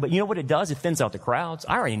not afraid. But you know what it does? It thins out the crowds.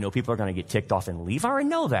 I already know people are going to get ticked off and leave. I already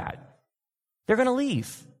know that. They're going to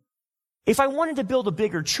leave. If I wanted to build a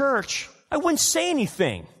bigger church, I wouldn't say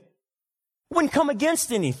anything. I wouldn't come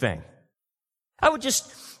against anything. I would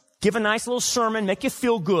just give a nice little sermon, make you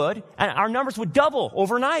feel good, and our numbers would double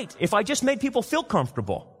overnight if I just made people feel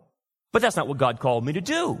comfortable. But that's not what God called me to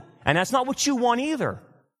do. And that's not what you want either.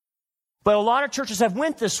 But a lot of churches have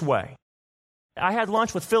went this way. I had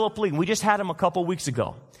lunch with Philip Lee. We just had him a couple weeks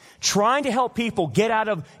ago, trying to help people get out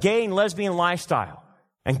of gay and lesbian lifestyle.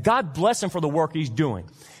 And God bless him for the work he's doing.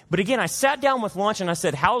 But again, I sat down with lunch and I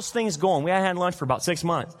said, how's things going? We hadn't had lunch for about 6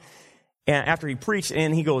 months. And after he preached,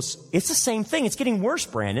 and he goes, it's the same thing. It's getting worse,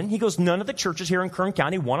 Brandon. He goes, none of the churches here in Kern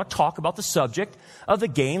County want to talk about the subject of the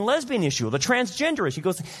gay and lesbian issue, the transgender issue. He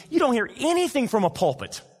goes, you don't hear anything from a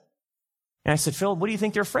pulpit. And I said, Phil, what do you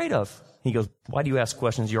think they're afraid of? He goes, why do you ask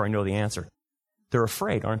questions? You already know the answer. They're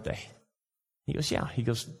afraid, aren't they? He goes, yeah. He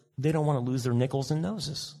goes, they don't want to lose their nickels and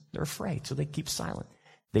noses. They're afraid, so they keep silent.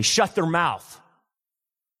 They shut their mouth.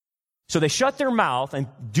 So they shut their mouth and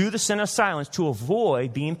do the sin of silence to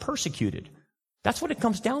avoid being persecuted. That's what it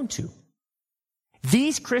comes down to.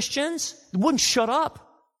 These Christians wouldn't shut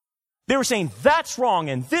up. They were saying, that's wrong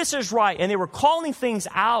and this is right. And they were calling things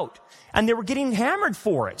out and they were getting hammered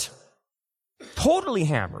for it. Totally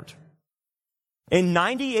hammered. In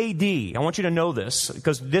 90 AD, I want you to know this,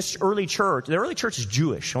 because this early church, the early church is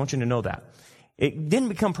Jewish. I want you to know that. It didn't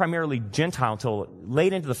become primarily Gentile until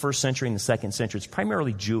late into the 1st century and the 2nd century. It's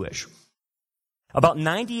primarily Jewish. About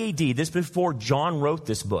 90 AD, this is before John wrote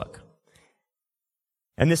this book.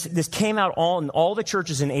 And this came out in all the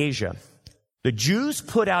churches in Asia. The Jews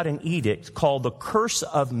put out an edict called the Curse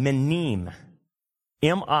of Minim.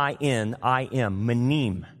 M-I-N-I-M,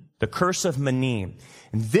 Minim. The Curse of Minim.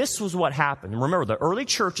 And this was what happened. And remember, the early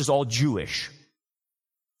church is all Jewish.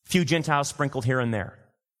 A few Gentiles sprinkled here and there.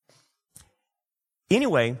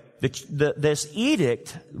 Anyway, this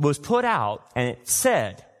edict was put out, and it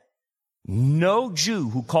said, no Jew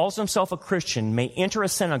who calls himself a Christian may enter a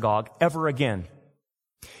synagogue ever again.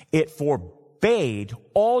 It forbade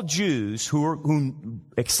all Jews who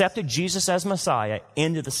accepted Jesus as Messiah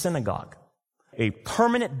into the synagogue. A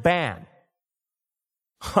permanent ban.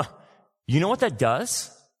 You know what that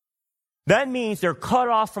does? That means they're cut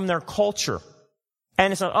off from their culture.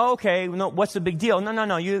 And it's like, oh, okay, no, what's the big deal?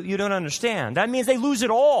 No, you don't understand. That means they lose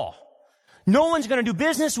it all. No one's going to do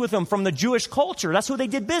business with them from the Jewish culture. That's who they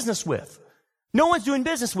did business with. No one's doing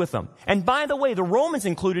business with them. And by the way, the Romans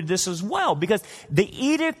included this as well, because the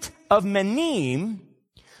Edict of Minim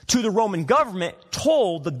to the Roman government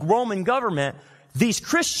told the Roman government, these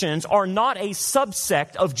Christians are not a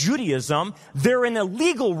subsect of Judaism. They're an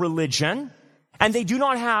illegal religion, and they do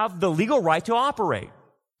not have the legal right to operate.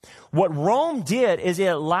 What Rome did is it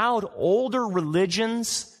allowed older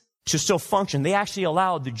religions to still function. They actually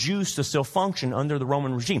allowed the Jews to still function under the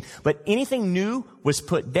Roman regime. But anything new was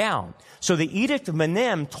put down. So the Edict of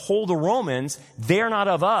Minim told the Romans, they're not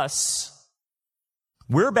of us.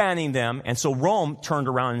 We're banning them. And so Rome turned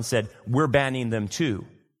around and said, we're banning them too.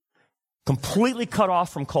 Completely cut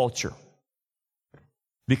off from culture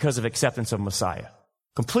because of acceptance of Messiah.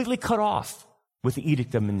 Completely cut off with the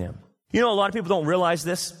Edict of Minim. You know, a lot of people don't realize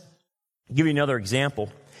this. I'll give you another example.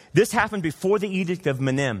 This happened before the Edict of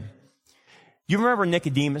Minim. You remember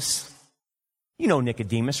Nicodemus? You know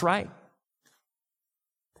Nicodemus, right?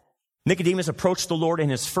 Nicodemus approached the Lord in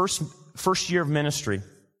his first year of ministry.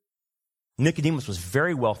 Nicodemus was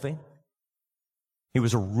very wealthy. He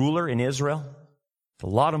was a ruler in Israel. A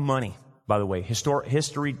lot of money, by the way.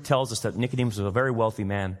 History tells us that Nicodemus was a very wealthy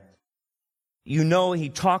man. You know, he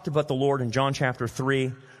talked about the Lord in John chapter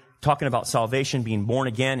 3, talking about salvation, being born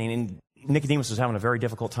again, and Nicodemus was having a very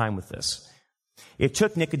difficult time with this. It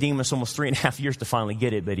took Nicodemus almost 3.5 years to finally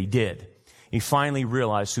get it, but he did. He finally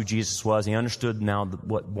realized who Jesus was. He understood now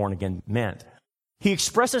what born again meant. He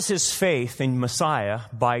expresses his faith in Messiah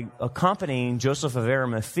by accompanying Joseph of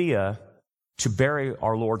Arimathea to bury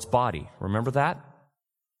our Lord's body. Remember that?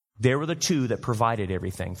 They were the two that provided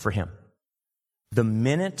everything for him. The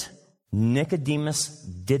minute Nicodemus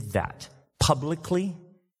did that publicly,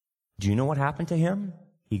 do you know what happened to him?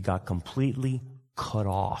 He got completely cut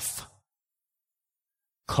off.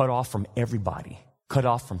 Cut off from everybody. Cut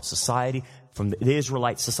off from society, from the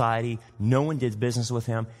Israelite society. No one did business with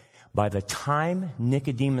him. By the time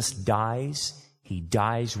Nicodemus dies, he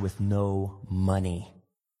dies with no money.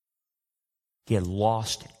 He had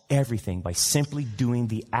lost everything by simply doing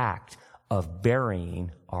the act of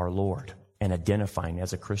burying our Lord and identifying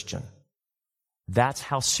as a Christian. That's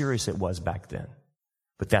how serious it was back then.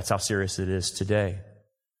 But that's how serious it is today.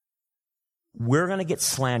 We're going to get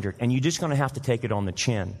slandered, and you're just going to have to take it on the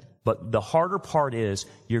chin. But the harder part is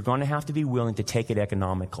you're going to have to be willing to take it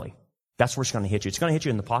economically. That's where it's going to hit you. It's going to hit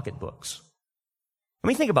you in the pocketbooks. I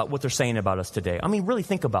mean, think about what they're saying about us today. I mean, really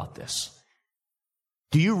think about this.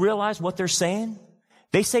 Do you realize what they're saying?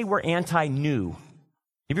 They say we're anti-new.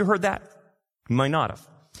 Have you heard that? You might not have.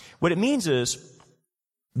 What it means is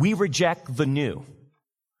we reject the new.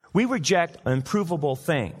 We reject improvable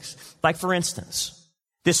things. Like, for instance,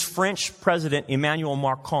 this French president, Emmanuel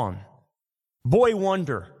Macron, boy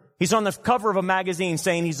wonder. He's on the cover of a magazine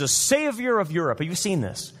saying he's the savior of Europe. Have you seen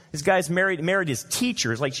this? This guy's married his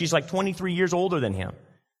teacher. She's like 23 years older than him.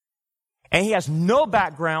 And he has no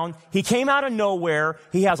background. He came out of nowhere.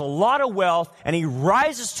 He has a lot of wealth, and he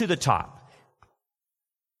rises to the top.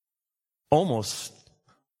 Almost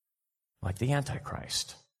like the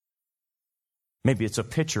Antichrist. Maybe it's a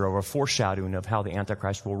picture or a foreshadowing of how the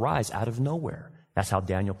Antichrist will rise out of nowhere. That's how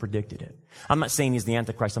Daniel predicted it. I'm not saying he's the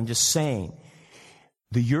Antichrist. I'm just saying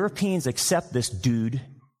the Europeans accept this dude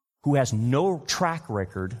who has no track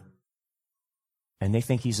record, and they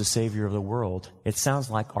think he's the savior of the world. It sounds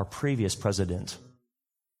like our previous president.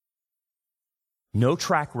 No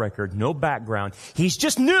track record, no background. He's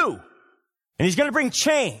just new, and he's going to bring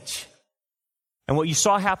change. And what you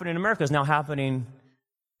saw happen in America is now happening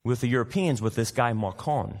with the Europeans, with this guy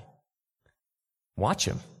Macron. Watch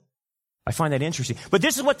him. I find that interesting. But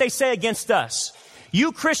this is what they say against us.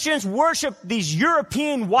 You Christians worship these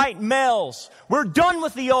European white males. We're done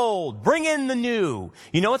with the old. Bring in the new.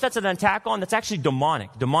 You know what that's an attack on? That's actually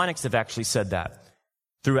demonic. Demonics have actually said that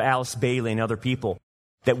through Alice Bailey and other people.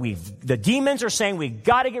 That the demons are saying we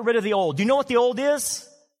got to get rid of the old. Do you know what the old is?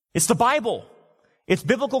 It's the Bible. It's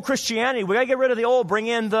biblical Christianity. We got to get rid of the old, bring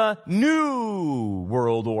in the new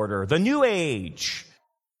world order, the new age.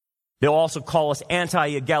 They'll also call us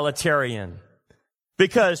anti-egalitarian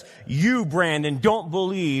because you, Brandon, don't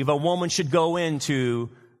believe a woman should go into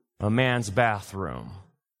a man's bathroom.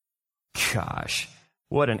 Gosh,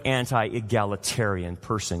 what an anti-egalitarian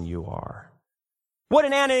person you are. What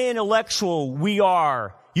an anti-intellectual we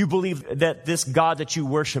are. You believe that this God that you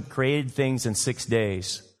worship created things in 6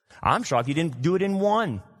 days. I'm shocked you didn't do it in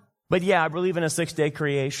one. But yeah, I believe in a 6-day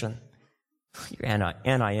creation. You're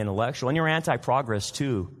anti-intellectual, and you're anti-progress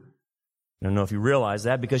too. I don't know if you realize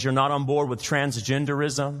that, because you're not on board with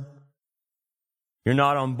transgenderism. You're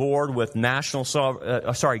not on board with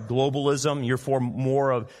globalism. You're for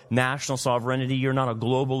more of national sovereignty. You're not a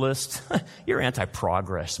globalist. You're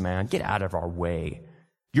anti-progress, man. Get out of our way.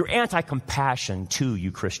 You're anti-compassion too,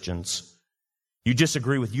 you Christians. You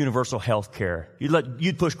disagree with universal health care.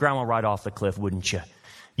 You'd push grandma right off the cliff, wouldn't you?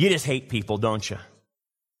 You just hate people, don't you?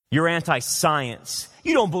 You're anti-science.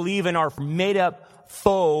 You don't believe in our made-up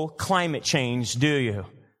faux climate change, do you?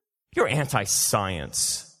 You're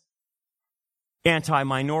anti-science.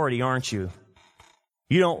 Anti-minority, aren't you?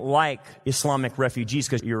 You don't like Islamic refugees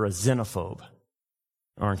because you're a xenophobe,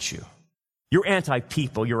 aren't you? You're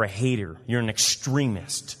anti-people. You're a hater. You're an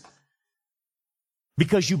extremist.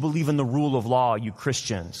 Because you believe in the rule of law, you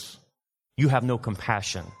Christians, you have no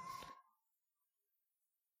compassion.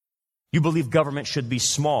 You believe government should be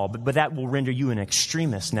small, but that will render you an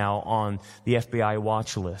extremist now on the FBI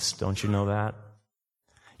watch list. Don't you know that?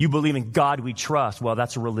 You believe in God we trust. Well,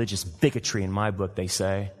 that's a religious bigotry in my book, they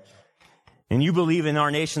say. And you believe in our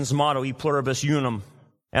nation's motto, e pluribus unum,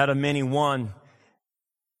 out of many one.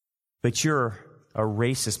 But you're a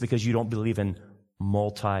racist because you don't believe in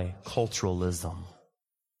multiculturalism.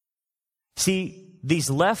 See, these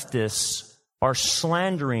leftists are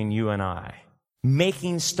slandering you and I,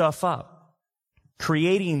 making stuff up,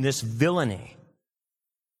 creating this villainy.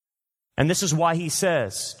 And this is why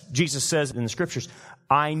Jesus says in the scriptures,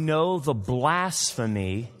 I know the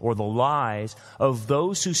blasphemy or the lies of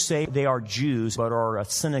those who say they are Jews but are a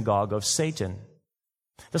synagogue of Satan.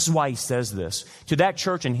 This is why he says this. To that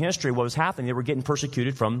church in history, what was happening, they were getting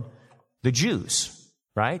persecuted from the Jews,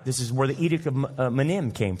 right? This is where the Edict of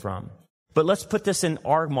Menim came from. But let's put this in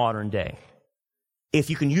our modern day. If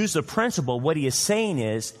you can use the principle, what he is saying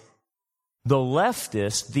is the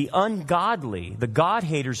leftists, the ungodly, the God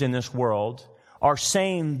haters in this world are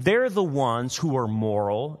saying they're the ones who are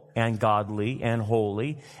moral and godly and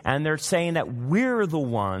holy, and they're saying that we're the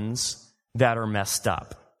ones that are messed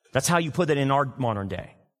up. That's how you put it in our modern day.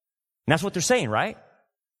 And that's what they're saying, right?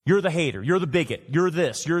 You're the hater, you're the bigot, you're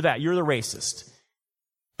this, you're that, you're the racist.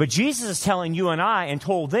 But Jesus is telling you and I, and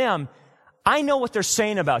told them, I know what they're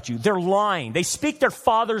saying about you. They're lying. They speak their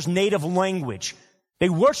father's native language. They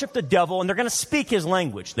worship the devil, and they're going to speak his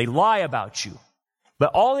language. They lie about you.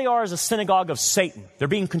 But all they are is a synagogue of Satan. They're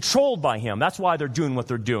being controlled by him. That's why they're doing what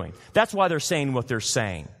they're doing. That's why they're saying what they're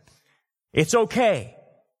saying. It's okay.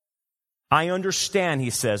 I understand, he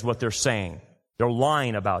says, what they're saying. They're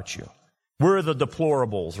lying about you. We're the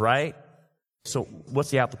deplorables, right? So what's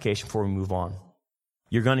the application before we move on?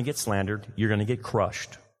 You're going to get slandered. You're going to get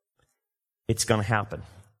crushed. It's going to happen.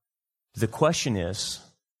 The question is,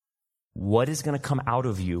 what is going to come out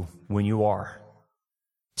of you when you are?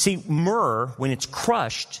 See, myrrh, when it's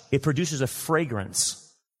crushed, it produces a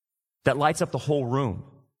fragrance that lights up the whole room.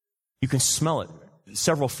 You can smell it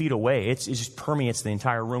several feet away. It just permeates the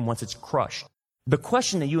entire room once it's crushed. The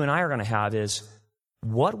question that you and I are going to have is,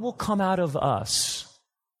 what will come out of us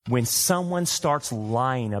when someone starts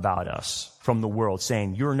lying about us from the world,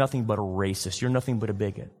 saying, you're nothing but a racist, you're nothing but a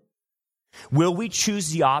bigot? Will we choose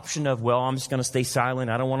the option of, well, I'm just going to stay silent,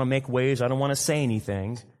 I don't want to make waves, I don't want to say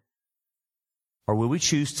anything? Or will we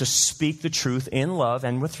choose to speak the truth in love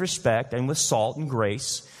and with respect and with salt and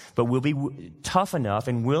grace, but we'll be tough enough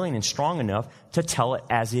and willing and strong enough to tell it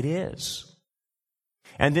as it is?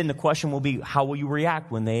 And then the question will be, how will you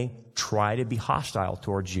react when they try to be hostile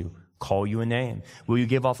towards you, call you a name? Will you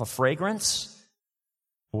give off a fragrance,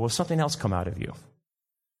 or will something else come out of you?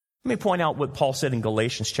 Let me point out what Paul said in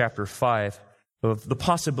Galatians chapter 5 of the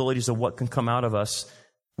possibilities of what can come out of us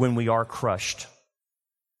when we are crushed.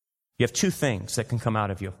 You have two things that can come out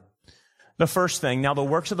of you. The first thing, now the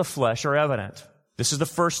works of the flesh are evident. This is the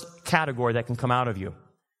first category that can come out of you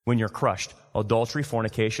when you're crushed. Adultery,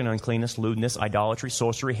 fornication, uncleanness, lewdness, idolatry,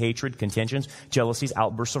 sorcery, hatred, contentions, jealousies,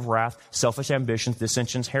 outbursts of wrath, selfish ambitions,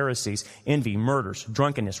 dissensions, heresies, envy, murders,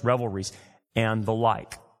 drunkenness, revelries, and the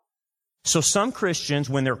like. So some Christians,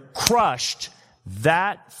 when they're crushed,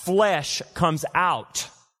 that flesh comes out.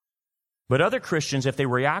 But other Christians, if they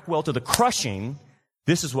react well to the crushing,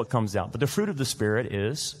 this is what comes out. But the fruit of the Spirit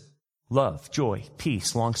is love, joy,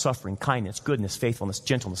 peace, long-suffering, kindness, goodness, faithfulness,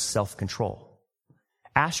 gentleness, self-control.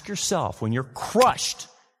 Ask yourself, when you're crushed,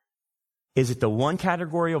 is it the one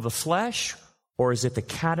category of the flesh, or is it the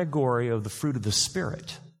category of the fruit of the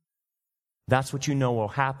Spirit? That's what you know will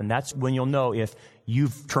happen. That's when you'll know if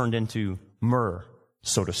you've turned into myrrh,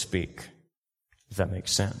 so to speak. If that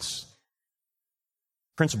makes sense.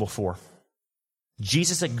 Principle 4.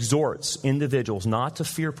 Jesus exhorts individuals not to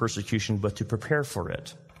fear persecution, but to prepare for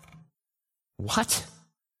it. What?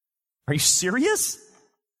 Are you serious?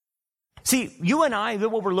 See, you and I,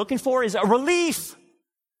 what we're looking for is a relief.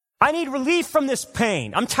 I need relief from this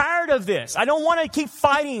pain. I'm tired of this. I don't want to keep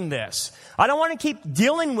fighting this. I don't want to keep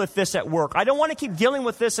dealing with this at work. I don't want to keep dealing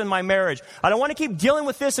with this in my marriage. I don't want to keep dealing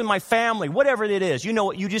with this in my family, whatever it is. You know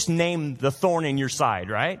what? You just name the thorn in your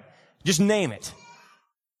side, right? Just name it.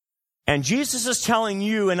 And Jesus is telling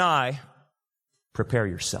you and I, prepare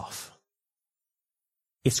yourself.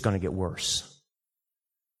 It's going to get worse.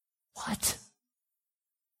 What?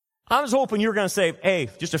 I was hoping you were going to say, hey,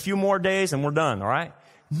 just a few more days and we're done, all right?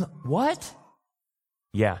 What?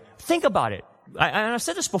 Yeah. Think about it. And I've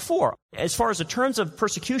said this before. As far as the terms of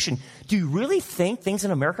persecution, do you really think things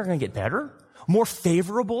in America are going to get better? More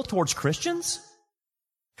favorable towards Christians?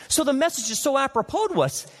 So the message is so apropos to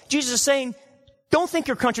us. Jesus is saying, don't think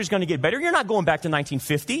your country's going to get better. You're not going back to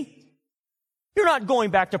 1950. You're not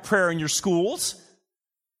going back to prayer in your schools.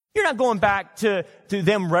 You're not going back to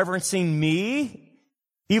them reverencing me,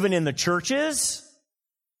 even in the churches.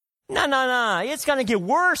 No. It's going to get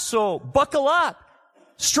worse, so buckle up.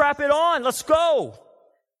 Strap it on. Let's go.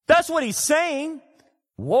 That's what he's saying.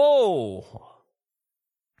 Whoa.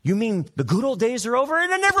 You mean the good old days are over?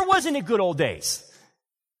 And there never was any good old days.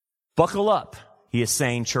 Buckle up, he is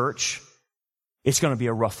saying, church. It's going to be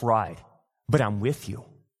a rough ride, but I'm with you.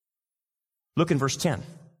 Look in verse 10.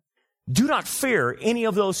 Do not fear any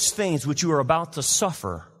of those things which you are about to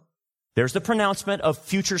suffer. There's the pronouncement of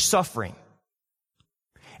future suffering.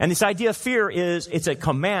 And this idea of fear it's a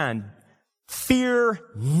command. Fear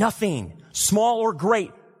nothing, small or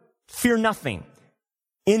great. Fear nothing.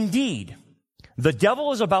 Indeed, the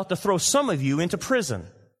devil is about to throw some of you into prison.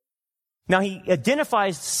 Now, he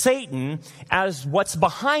identifies Satan as what's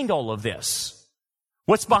behind all of this.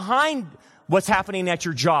 What's behind what's happening at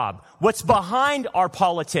your job? What's behind our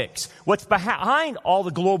politics? What's behind all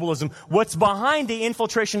the globalism? What's behind the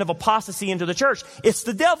infiltration of apostasy into the church? It's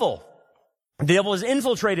the devil. The devil has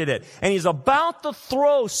infiltrated it, and he's about to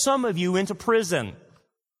throw some of you into prison.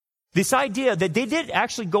 This idea that they did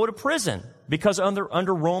actually go to prison because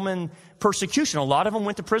under Roman persecution, a lot of them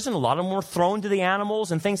went to prison, a lot of them were thrown to the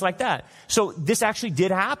animals and things like that. So this actually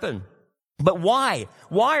did happen. But why?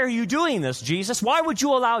 Why are you doing this, Jesus? Why would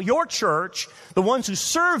you allow your church, the ones who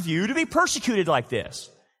serve you, to be persecuted like this?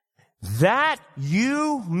 that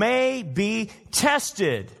you may be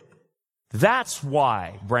tested. That's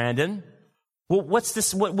why, Brandon. Well, what's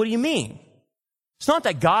this? What do you mean? It's not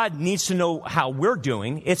that God needs to know how we're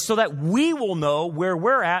doing. It's so that we will know where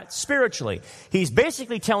we're at spiritually. He's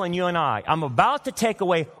basically telling you and I, I'm about to take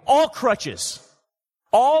away all crutches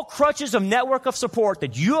of network of support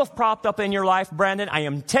that you have propped up in your life, Brandon. I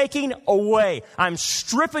am taking away. I'm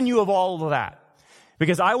stripping you of all of that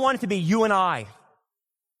because I want it to be you and I.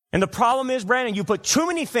 And the problem is, Brandon, you put too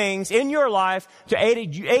many things in your life to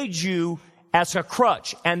aid you as a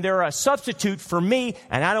crutch, and they're a substitute for me,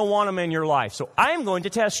 and I don't want them in your life. So I'm going to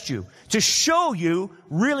test you to show you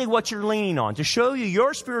really what you're leaning on, to show you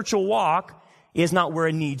your spiritual walk is not where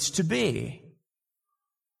it needs to be.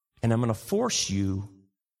 And I'm going to force you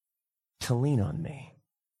to lean on me.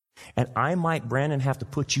 And I might, Brandon, have to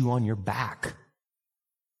put you on your back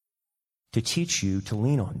to teach you to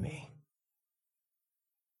lean on me.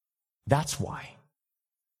 That's why.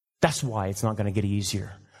 That's why it's not going to get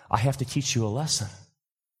easier. I have to teach you a lesson.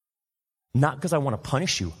 Not because I want to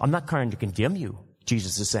punish you. I'm not trying to condemn you,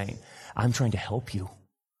 Jesus is saying. I'm trying to help you.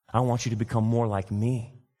 I want you to become more like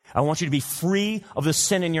me. I want you to be free of the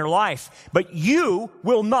sin in your life. But you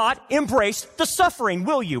will not embrace the suffering,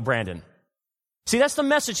 will you, Brandon? See, that's the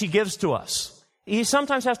message he gives to us. He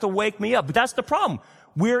sometimes has to wake me up, but that's the problem.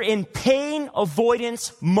 We're in pain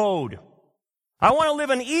avoidance mode. I want to live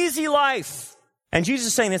an easy life. And Jesus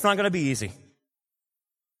is saying it's not going to be easy.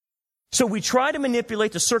 So we try to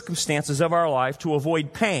manipulate the circumstances of our life to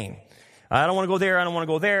avoid pain. I don't want to go there, I don't want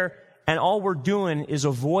to go there. And all we're doing is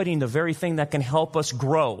avoiding the very thing that can help us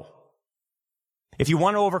grow. If you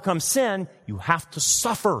want to overcome sin, you have to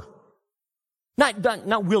suffer.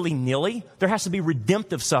 Not willy-nilly. There has to be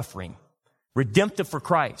redemptive suffering. Redemptive for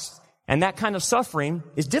Christ. And that kind of suffering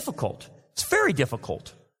is difficult. It's very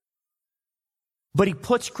difficult. But he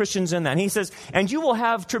puts Christians in that. And he says, and you will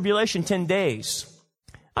have tribulation 10 days.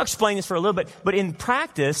 I'll explain this for a little bit. But in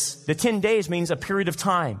practice, the 10 days means a period of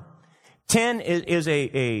time. 10 is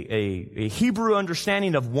a Hebrew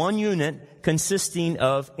understanding of one unit consisting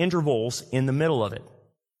of intervals in the middle of it.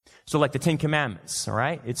 So like the 10 Commandments, all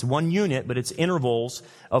right? It's one unit, but it's intervals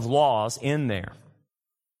of laws in there.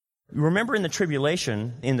 Remember in the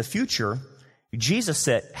tribulation, in the future, Jesus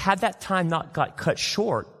said, had that time not got cut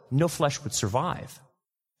short, no flesh would survive.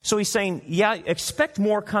 So he's saying, yeah, expect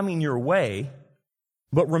more coming your way,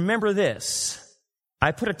 but remember this.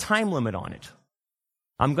 I put a time limit on it.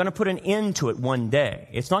 I'm going to put an end to it one day.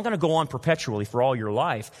 It's not going to go on perpetually for all your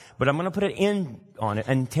life, but I'm going to put an end on it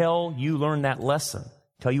until you learn that lesson,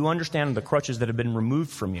 until you understand the crutches that have been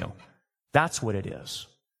removed from you. That's what it is.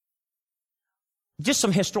 Just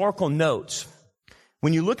some historical notes.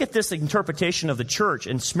 When you look at this interpretation of the church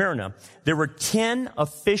in Smyrna, there were 10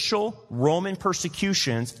 official Roman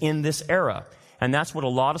persecutions in this era. And that's what a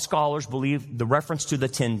lot of scholars believe the reference to the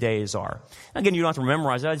 10 days are. Again, you don't have to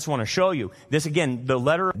memorize it. I just want to show you. This, again, the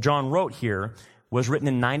letter John wrote here was written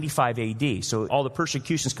in 95 AD. So all the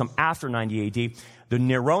persecutions come after 90 AD. The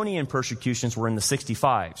Neronian persecutions were in the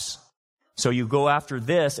 65s. So you go after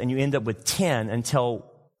this and you end up with 10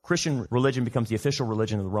 until Christian religion becomes the official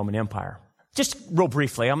religion of the Roman Empire. Just real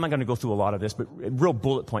briefly, I'm not going to go through a lot of this, but real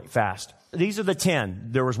bullet point fast. These are the 10.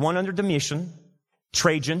 There was one under Domitian,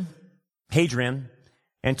 Trajan, Hadrian,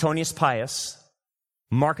 Antonius Pius,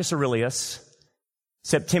 Marcus Aurelius,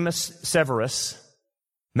 Septimus Severus,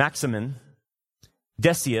 Maximin,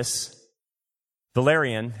 Decius,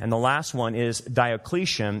 Valerian, and the last one is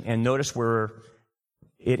Diocletian, and notice where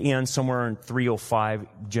it ends somewhere in 305,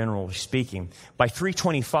 generally speaking. By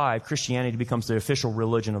 325, Christianity becomes the official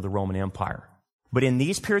religion of the Roman Empire. But in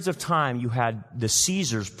these periods of time, you had the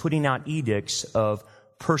Caesars putting out edicts of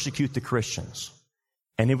persecute the Christians.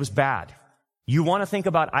 And it was bad. You want to think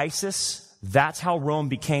about ISIS? That's how Rome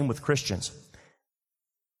became with Christians.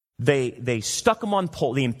 They stuck them on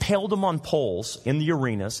poles, they impaled them on poles in the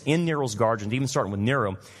arenas, in Nero's gardens, even starting with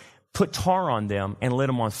Nero, put tar on them and lit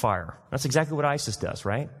them on fire. That's exactly what ISIS does,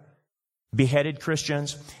 right? Beheaded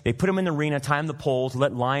Christians. They put them in the arena, tie them to poles,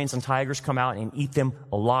 let lions and tigers come out and eat them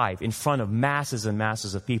alive in front of masses and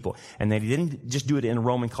masses of people. And they didn't just do it in a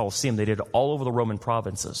Roman Colosseum. They did it all over the Roman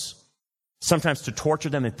provinces. Sometimes to torture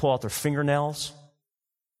them, they'd pull out their fingernails.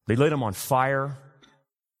 They lit them on fire.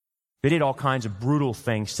 They did all kinds of brutal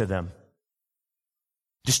things to them.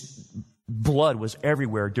 Just blood was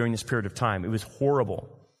everywhere during this period of time. It was horrible.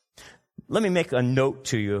 Let me make a note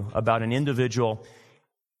to you about an individual,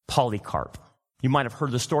 Polycarp. You might have heard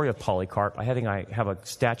the story of Polycarp. I think I have a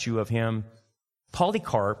statue of him.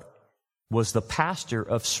 Polycarp was the pastor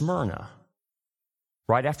of Smyrna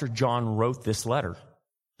right after John wrote this letter.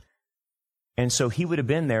 And so he would have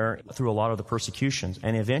been there through a lot of the persecutions.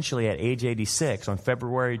 And eventually at age 86, on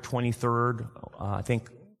February 23rd, I think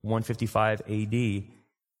 155 AD, he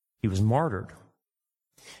was martyred.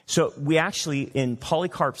 So we actually, in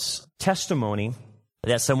Polycarp's testimony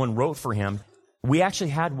that someone wrote for him, we actually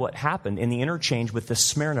had what happened in the interchange with the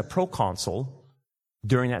Smyrna proconsul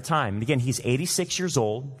during that time. And again, he's 86 years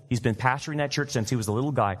old. He's been pastoring that church since he was a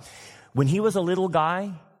little guy. When he was a little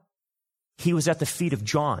guy, he was at the feet of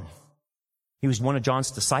John. He was one of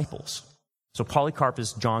John's disciples. So Polycarp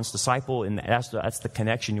is John's disciple, and that's the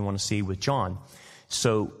connection you want to see with John.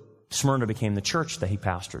 So Smyrna became the church that he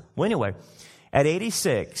pastored. Well, anyway, at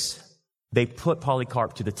 86, they put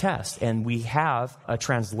Polycarp to the test, and we have a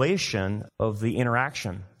translation of the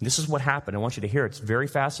interaction. This is what happened. I want you to hear it. It's very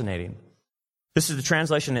fascinating. This is the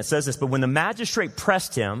translation that says this: "But when the magistrate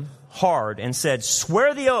pressed him hard and said,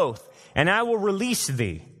 'Swear the oath, and I will release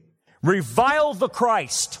thee. Revile the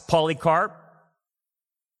Christ, Polycarp.'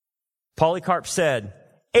 Polycarp said,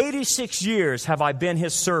 86 years have I been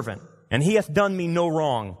his servant, and he hath done me no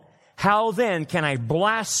wrong. How then can I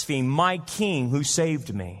blaspheme my king who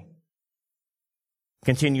saved me?"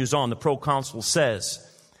 Continues on, the proconsul says,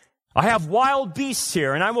 "I have wild beasts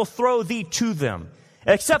here, and I will throw thee to them,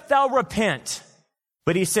 except thou repent."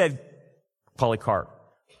 But he said, Polycarp,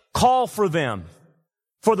 "Call for them,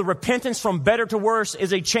 for the repentance from better to worse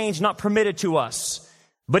is a change not permitted to us.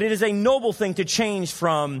 But it is a noble thing to change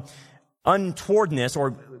from untowardness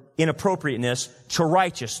or inappropriateness to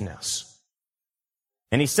righteousness."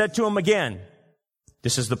 And he said to him again,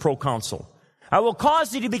 this is the proconsul, "I will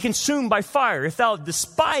cause thee to be consumed by fire if thou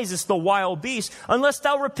despisest the wild beast, unless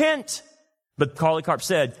thou repent." But Polycarp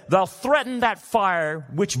said, "Thou threaten that fire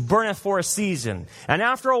which burneth for a season, and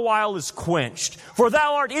after a while is quenched. For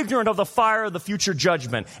thou art ignorant of the fire of the future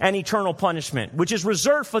judgment and eternal punishment, which is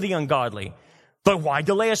reserved for the ungodly. But why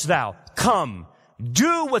delayest thou? Come,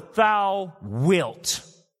 do what thou wilt."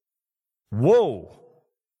 Whoa.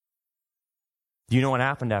 Do you know what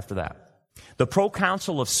happened after that? The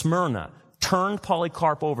proconsul of Smyrna turned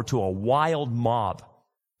Polycarp over to a wild mob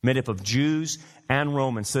made up of Jews and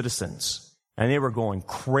Roman citizens. And they were going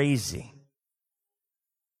crazy.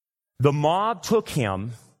 The mob took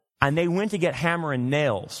him, and they went to get hammer and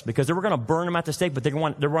nails because they were going to burn him at the stake, but they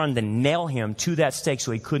wanted to nail him to that stake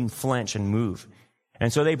so he couldn't flinch and move.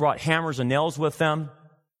 And so they brought hammers and nails with them,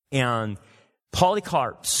 and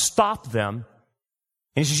Polycarp stopped them,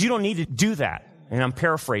 and he says, "You don't need to do that." And I'm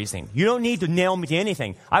paraphrasing. "You don't need to nail me to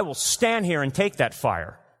anything. I will stand here and take that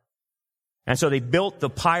fire." And so they built the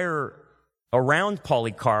pyre around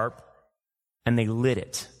Polycarp, and they lit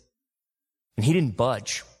it. And he didn't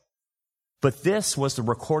budge. But this was the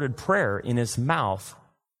recorded prayer in his mouth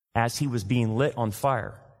as he was being lit on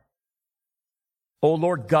fire. "O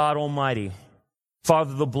Lord God Almighty,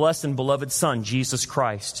 Father of the blessed and beloved Son, Jesus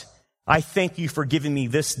Christ, I thank you for giving me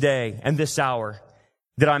this day and this hour,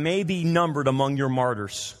 that I may be numbered among your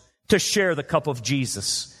martyrs, to share the cup of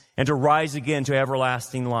Jesus, and to rise again to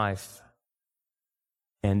everlasting life."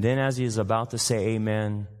 And then as he is about to say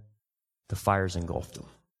amen, the fires engulfed him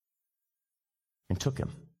and took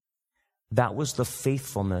him. That was the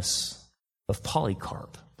faithfulness of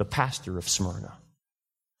Polycarp, the pastor of Smyrna.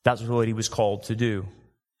 That's what he was called to do.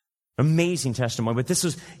 Amazing testimony. But this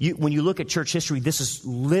is, when you look at church history, this is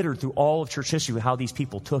littered through all of church history, how these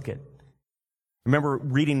people took it. I remember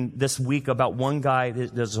reading this week about one guy,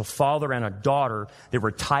 there's a father and a daughter, they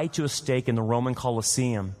were tied to a stake in the Roman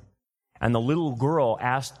Colosseum. And the little girl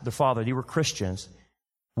asked the father, they were Christians,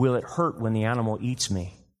 "Will it hurt when the animal eats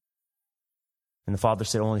me?" And the father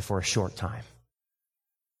said, "Only for a short time."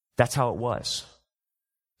 That's how it was.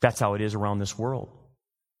 That's how it is around this world.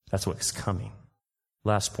 That's what's coming.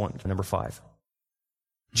 Last point, number 5.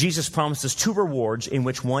 Jesus promises 2 rewards in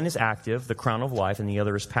which one is active, the crown of life, and the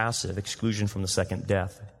other is passive. Exclusion from the second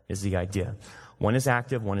death is the idea. One is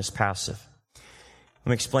active, one is passive. Let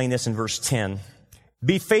me explain this in verse 10.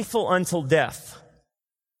 "Be faithful until death.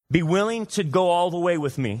 Be willing to go all the way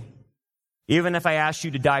with me, even if I ask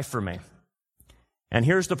you to die for me. And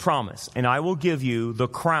here's the promise. And I will give you the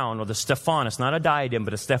crown," or the Stephanos, not a diadem,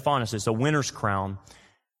 but a Stephanos. It's a winner's crown,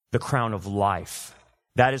 the crown of life.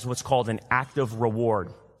 That is what's called an active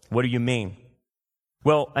reward. What do you mean?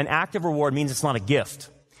 Well, an active reward means it's not a gift.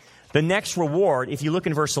 The next reward, if you look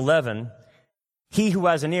in verse 11, "He who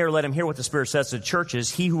has an ear, let him hear what the Spirit says to the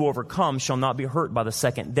churches. He who overcomes shall not be hurt by the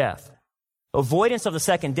second death." Avoidance of the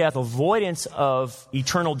second death, avoidance of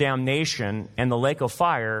eternal damnation and the lake of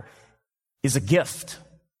fire is a gift.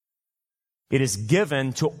 It is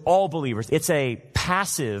given to all believers. It's a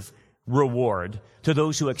passive reward to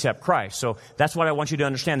those who accept Christ. So that's what I want you to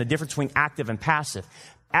understand, the difference between active and passive.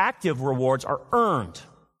 Active rewards are earned.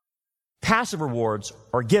 Passive rewards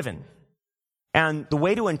are given. And the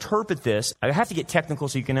way to interpret this, I have to get technical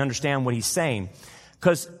so you can understand what he's saying,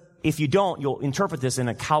 because if you don't, you'll interpret this in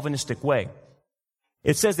a Calvinistic way.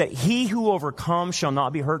 It says that he who overcomes shall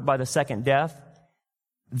not be hurt by the second death.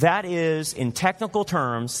 That is, in technical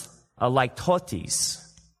terms, a litotes.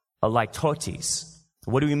 A litotes.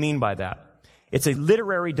 What do we mean by that? It's a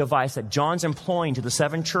literary device that John's employing to the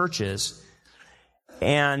 7 churches.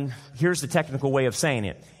 And here's the technical way of saying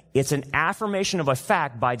it. It's an affirmation of a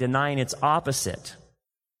fact by denying its opposite.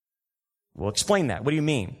 We'll explain that. What do you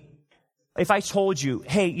mean? If I told you,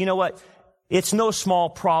 hey, you know what? It's no small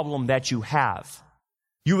problem that you have.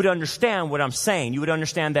 You would understand what I'm saying. You would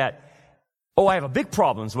understand that, oh, I have a big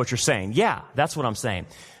problem is what you're saying. Yeah, that's what I'm saying.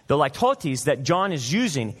 The litotes that John is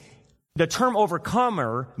using, the term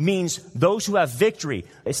overcomer means those who have victory.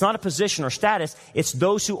 It's not a position or status. It's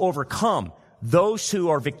those who overcome, those who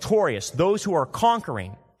are victorious, those who are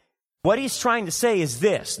conquering. What he's trying to say is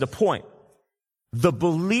this, the point. The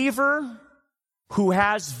believer who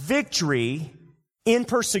has victory in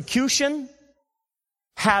persecution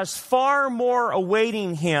has far more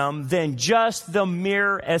awaiting him than just the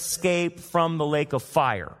mere escape from the lake of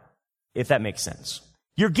fire, if that makes sense.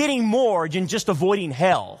 You're getting more than just avoiding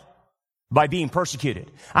hell by being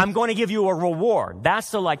persecuted. I'm going to give you a reward.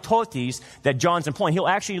 That's the litotes that John's employing. He'll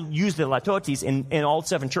actually use the litotes in all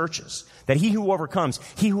 7 churches. That he who overcomes,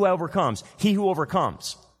 he who overcomes, he who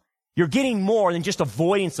overcomes. You're getting more than just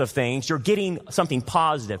avoidance of things. You're getting something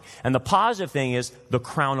positive. And the positive thing is the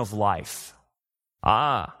crown of life.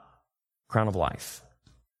 Ah, crown of life.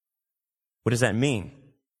 What does that mean?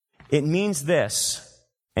 It means this,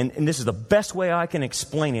 and this is the best way I can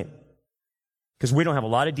explain it, because we don't have a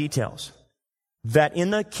lot of details, that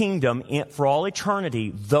in the kingdom, for all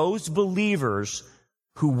eternity, those believers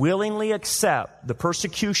who willingly accept the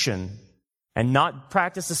persecution and not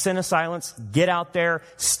practice the sin of silence, get out there,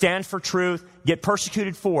 stand for truth, get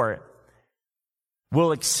persecuted for it,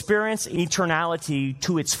 will experience eternality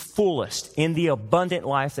to its fullest in the abundant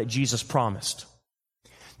life that Jesus promised.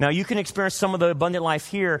 Now, you can experience some of the abundant life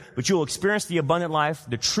here, but you will experience the abundant life,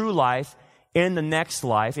 the true life, in the next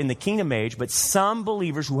life, in the kingdom age. But some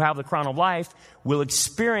believers who have the crown of life will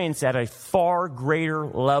experience at a far greater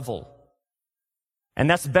level. And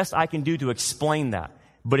that's the best I can do to explain that.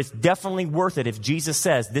 But it's definitely worth it if Jesus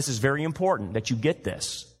says, this is very important, that you get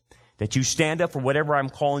this, that you stand up for whatever I'm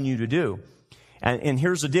calling you to do. And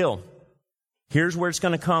here's the deal. Here's where it's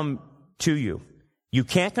going to come to you. You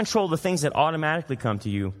can't control the things that automatically come to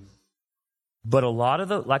you. But a lot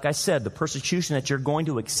of like I said, the persecution that you're going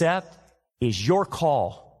to accept is your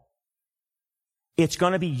call. It's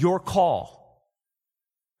going to be your call.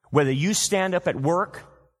 Whether you stand up at work,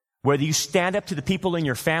 whether you stand up to the people in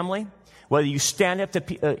your family, whether you stand up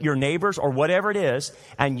to your neighbors or whatever it is,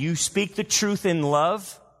 and you speak the truth in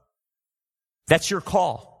love, that's your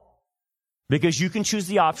call. Because you can choose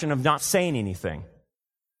the option of not saying anything.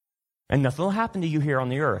 And nothing will happen to you here on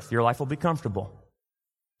the earth. Your life will be comfortable.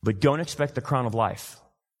 But don't expect the crown of life.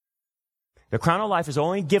 The crown of life is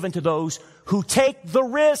only given to those who take the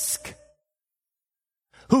risk,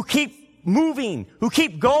 who keep moving, who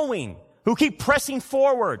keep going, who keep pressing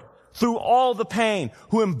forward through all the pain,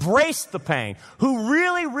 who embrace the pain, who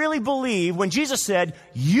really, really believe when Jesus said,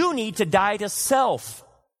 you need to die to self.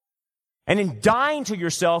 And in dying to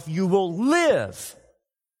yourself, you will live.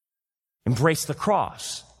 Embrace the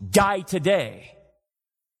cross. Die today.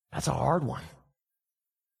 That's a hard one.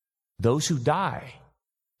 Those who die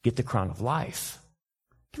get the crown of life.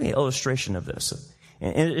 Give me an illustration of this.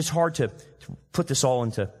 And it's hard to put this all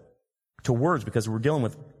into words because we're dealing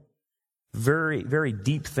with very, very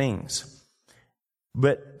deep things.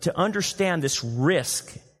 But to understand this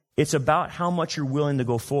risk, it's about how much you're willing to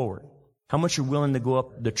go forward. How much you're willing to go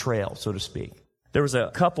up the trail, so to speak. There was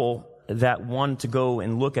a couple that wanted to go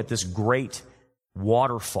and look at this great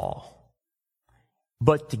waterfall.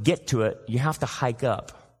 But to get to it, you have to hike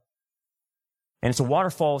up. And it's a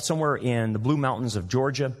waterfall somewhere in the Blue Mountains of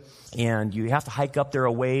Georgia. And you have to hike up there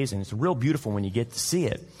a ways, and it's real beautiful when you get to see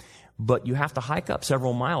it. But you have to hike up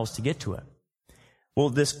several miles to get to it. Well,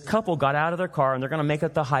 this couple got out of their car, and they're going to make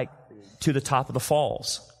up the hike to the top of the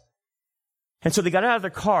falls. And so they got out of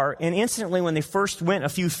their car, and instantly when they first went a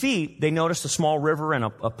few feet, they noticed a small river and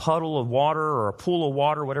a puddle of water or a pool of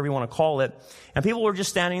water, whatever you want to call it. And people were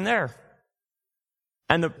just standing there.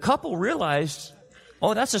 And the couple realized,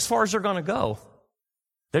 oh, that's as far as they're going to go.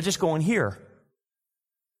 They're just going here.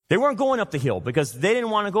 They weren't going up the hill because they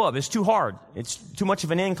didn't want to go up. It's too hard. It's too much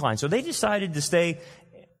of an incline. So they decided to stay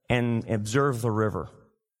and observe the river.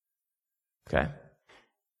 Okay?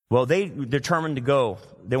 Well, they determined to go.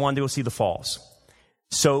 They wanted to go see the falls.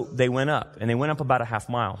 So they went up, and they went up about a half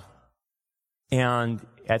mile. And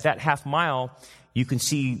at that half mile, you can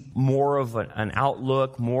see more of an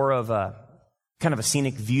outlook, more of a kind of a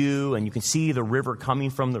scenic view, and you can see the river coming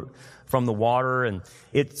from the water, and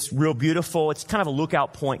it's real beautiful. It's kind of a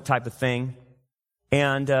lookout point type of thing.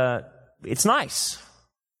 And it's nice.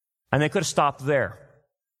 And they could have stopped there.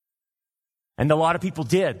 And a lot of people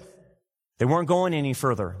did. They weren't going any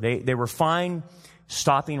further. They were fine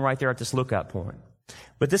stopping right there at this lookout point.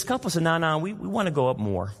 But this couple said, no, we want to go up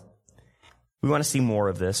more. We want to see more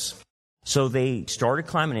of this. So they started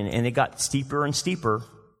climbing in, and it got steeper and steeper,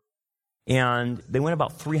 and they went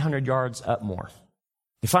about 300 yards up more.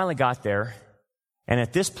 They finally got there, and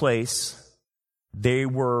at this place, they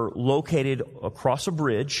were located across a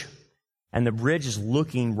bridge, and the bridge is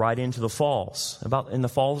looking right into the falls. And the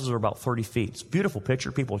falls are about 30 feet. It's a beautiful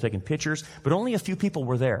picture. People are taking pictures, but only a few people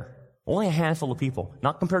were there. Only a handful of people,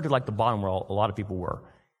 not compared to like the bottom where a lot of people were.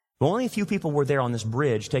 But only a few people were there on this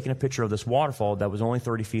bridge taking a picture of this waterfall that was only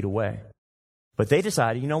 30 feet away. But they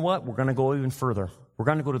decided, you know what? We're going to go even further. We're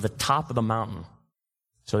going to go to the top of the mountain.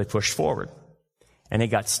 So they pushed forward. And they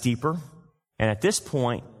got steeper. And at this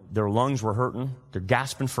point, their lungs were hurting. They're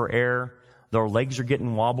gasping for air. Their legs are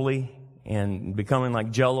getting wobbly and becoming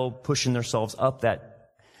like jello, pushing themselves up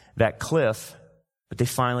that cliff. But they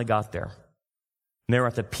finally got there. And they were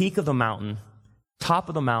at the peak of the mountain, top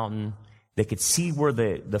of the mountain. They could see where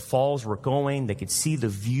the falls were going. They could see the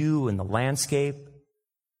view and the landscape.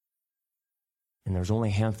 And there was only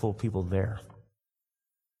a handful of people there.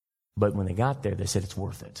 But when they got there, they said, it's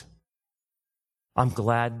worth it. I'm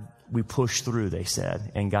glad we pushed through, they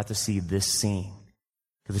said, and got to see this scene.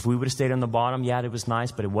 Because if we would have stayed on the bottom, yeah, it was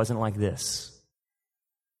nice, but it wasn't like this.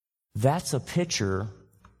 That's a picture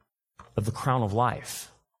of the crown of life.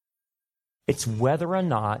 It's whether or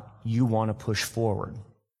not you want to push forward.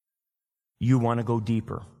 You want to go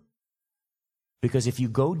deeper. Because if you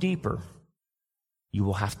go deeper, you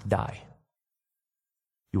will have to die.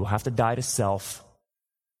 You will have to die to self,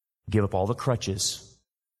 give up all the crutches,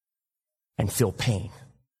 and feel pain.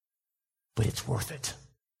 But it's worth it.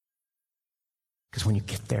 Because when you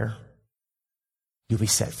get there, you'll be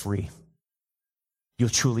set free. You'll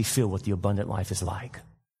truly feel what the abundant life is like.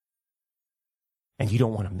 And you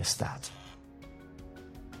don't want to miss that.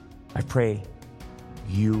 I pray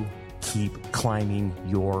you keep climbing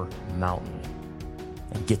your mountain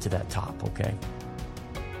and get to that top, okay?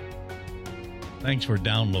 Thanks for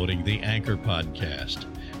downloading the Anchor Podcast.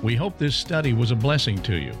 We hope this study was a blessing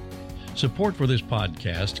to you. Support for this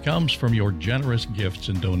podcast comes from your generous gifts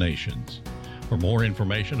and donations. For more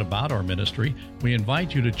information about our ministry, we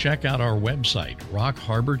invite you to check out our website,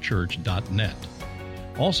 rockharborchurch.net.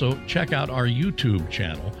 Also, check out our YouTube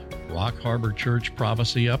channel, Rock Harbor Church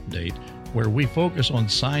Prophecy Update, where we focus on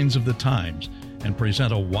signs of the times and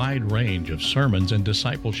present a wide range of sermons and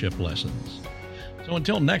discipleship lessons. So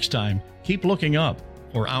until next time, keep looking up,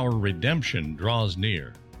 for our redemption draws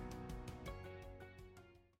near.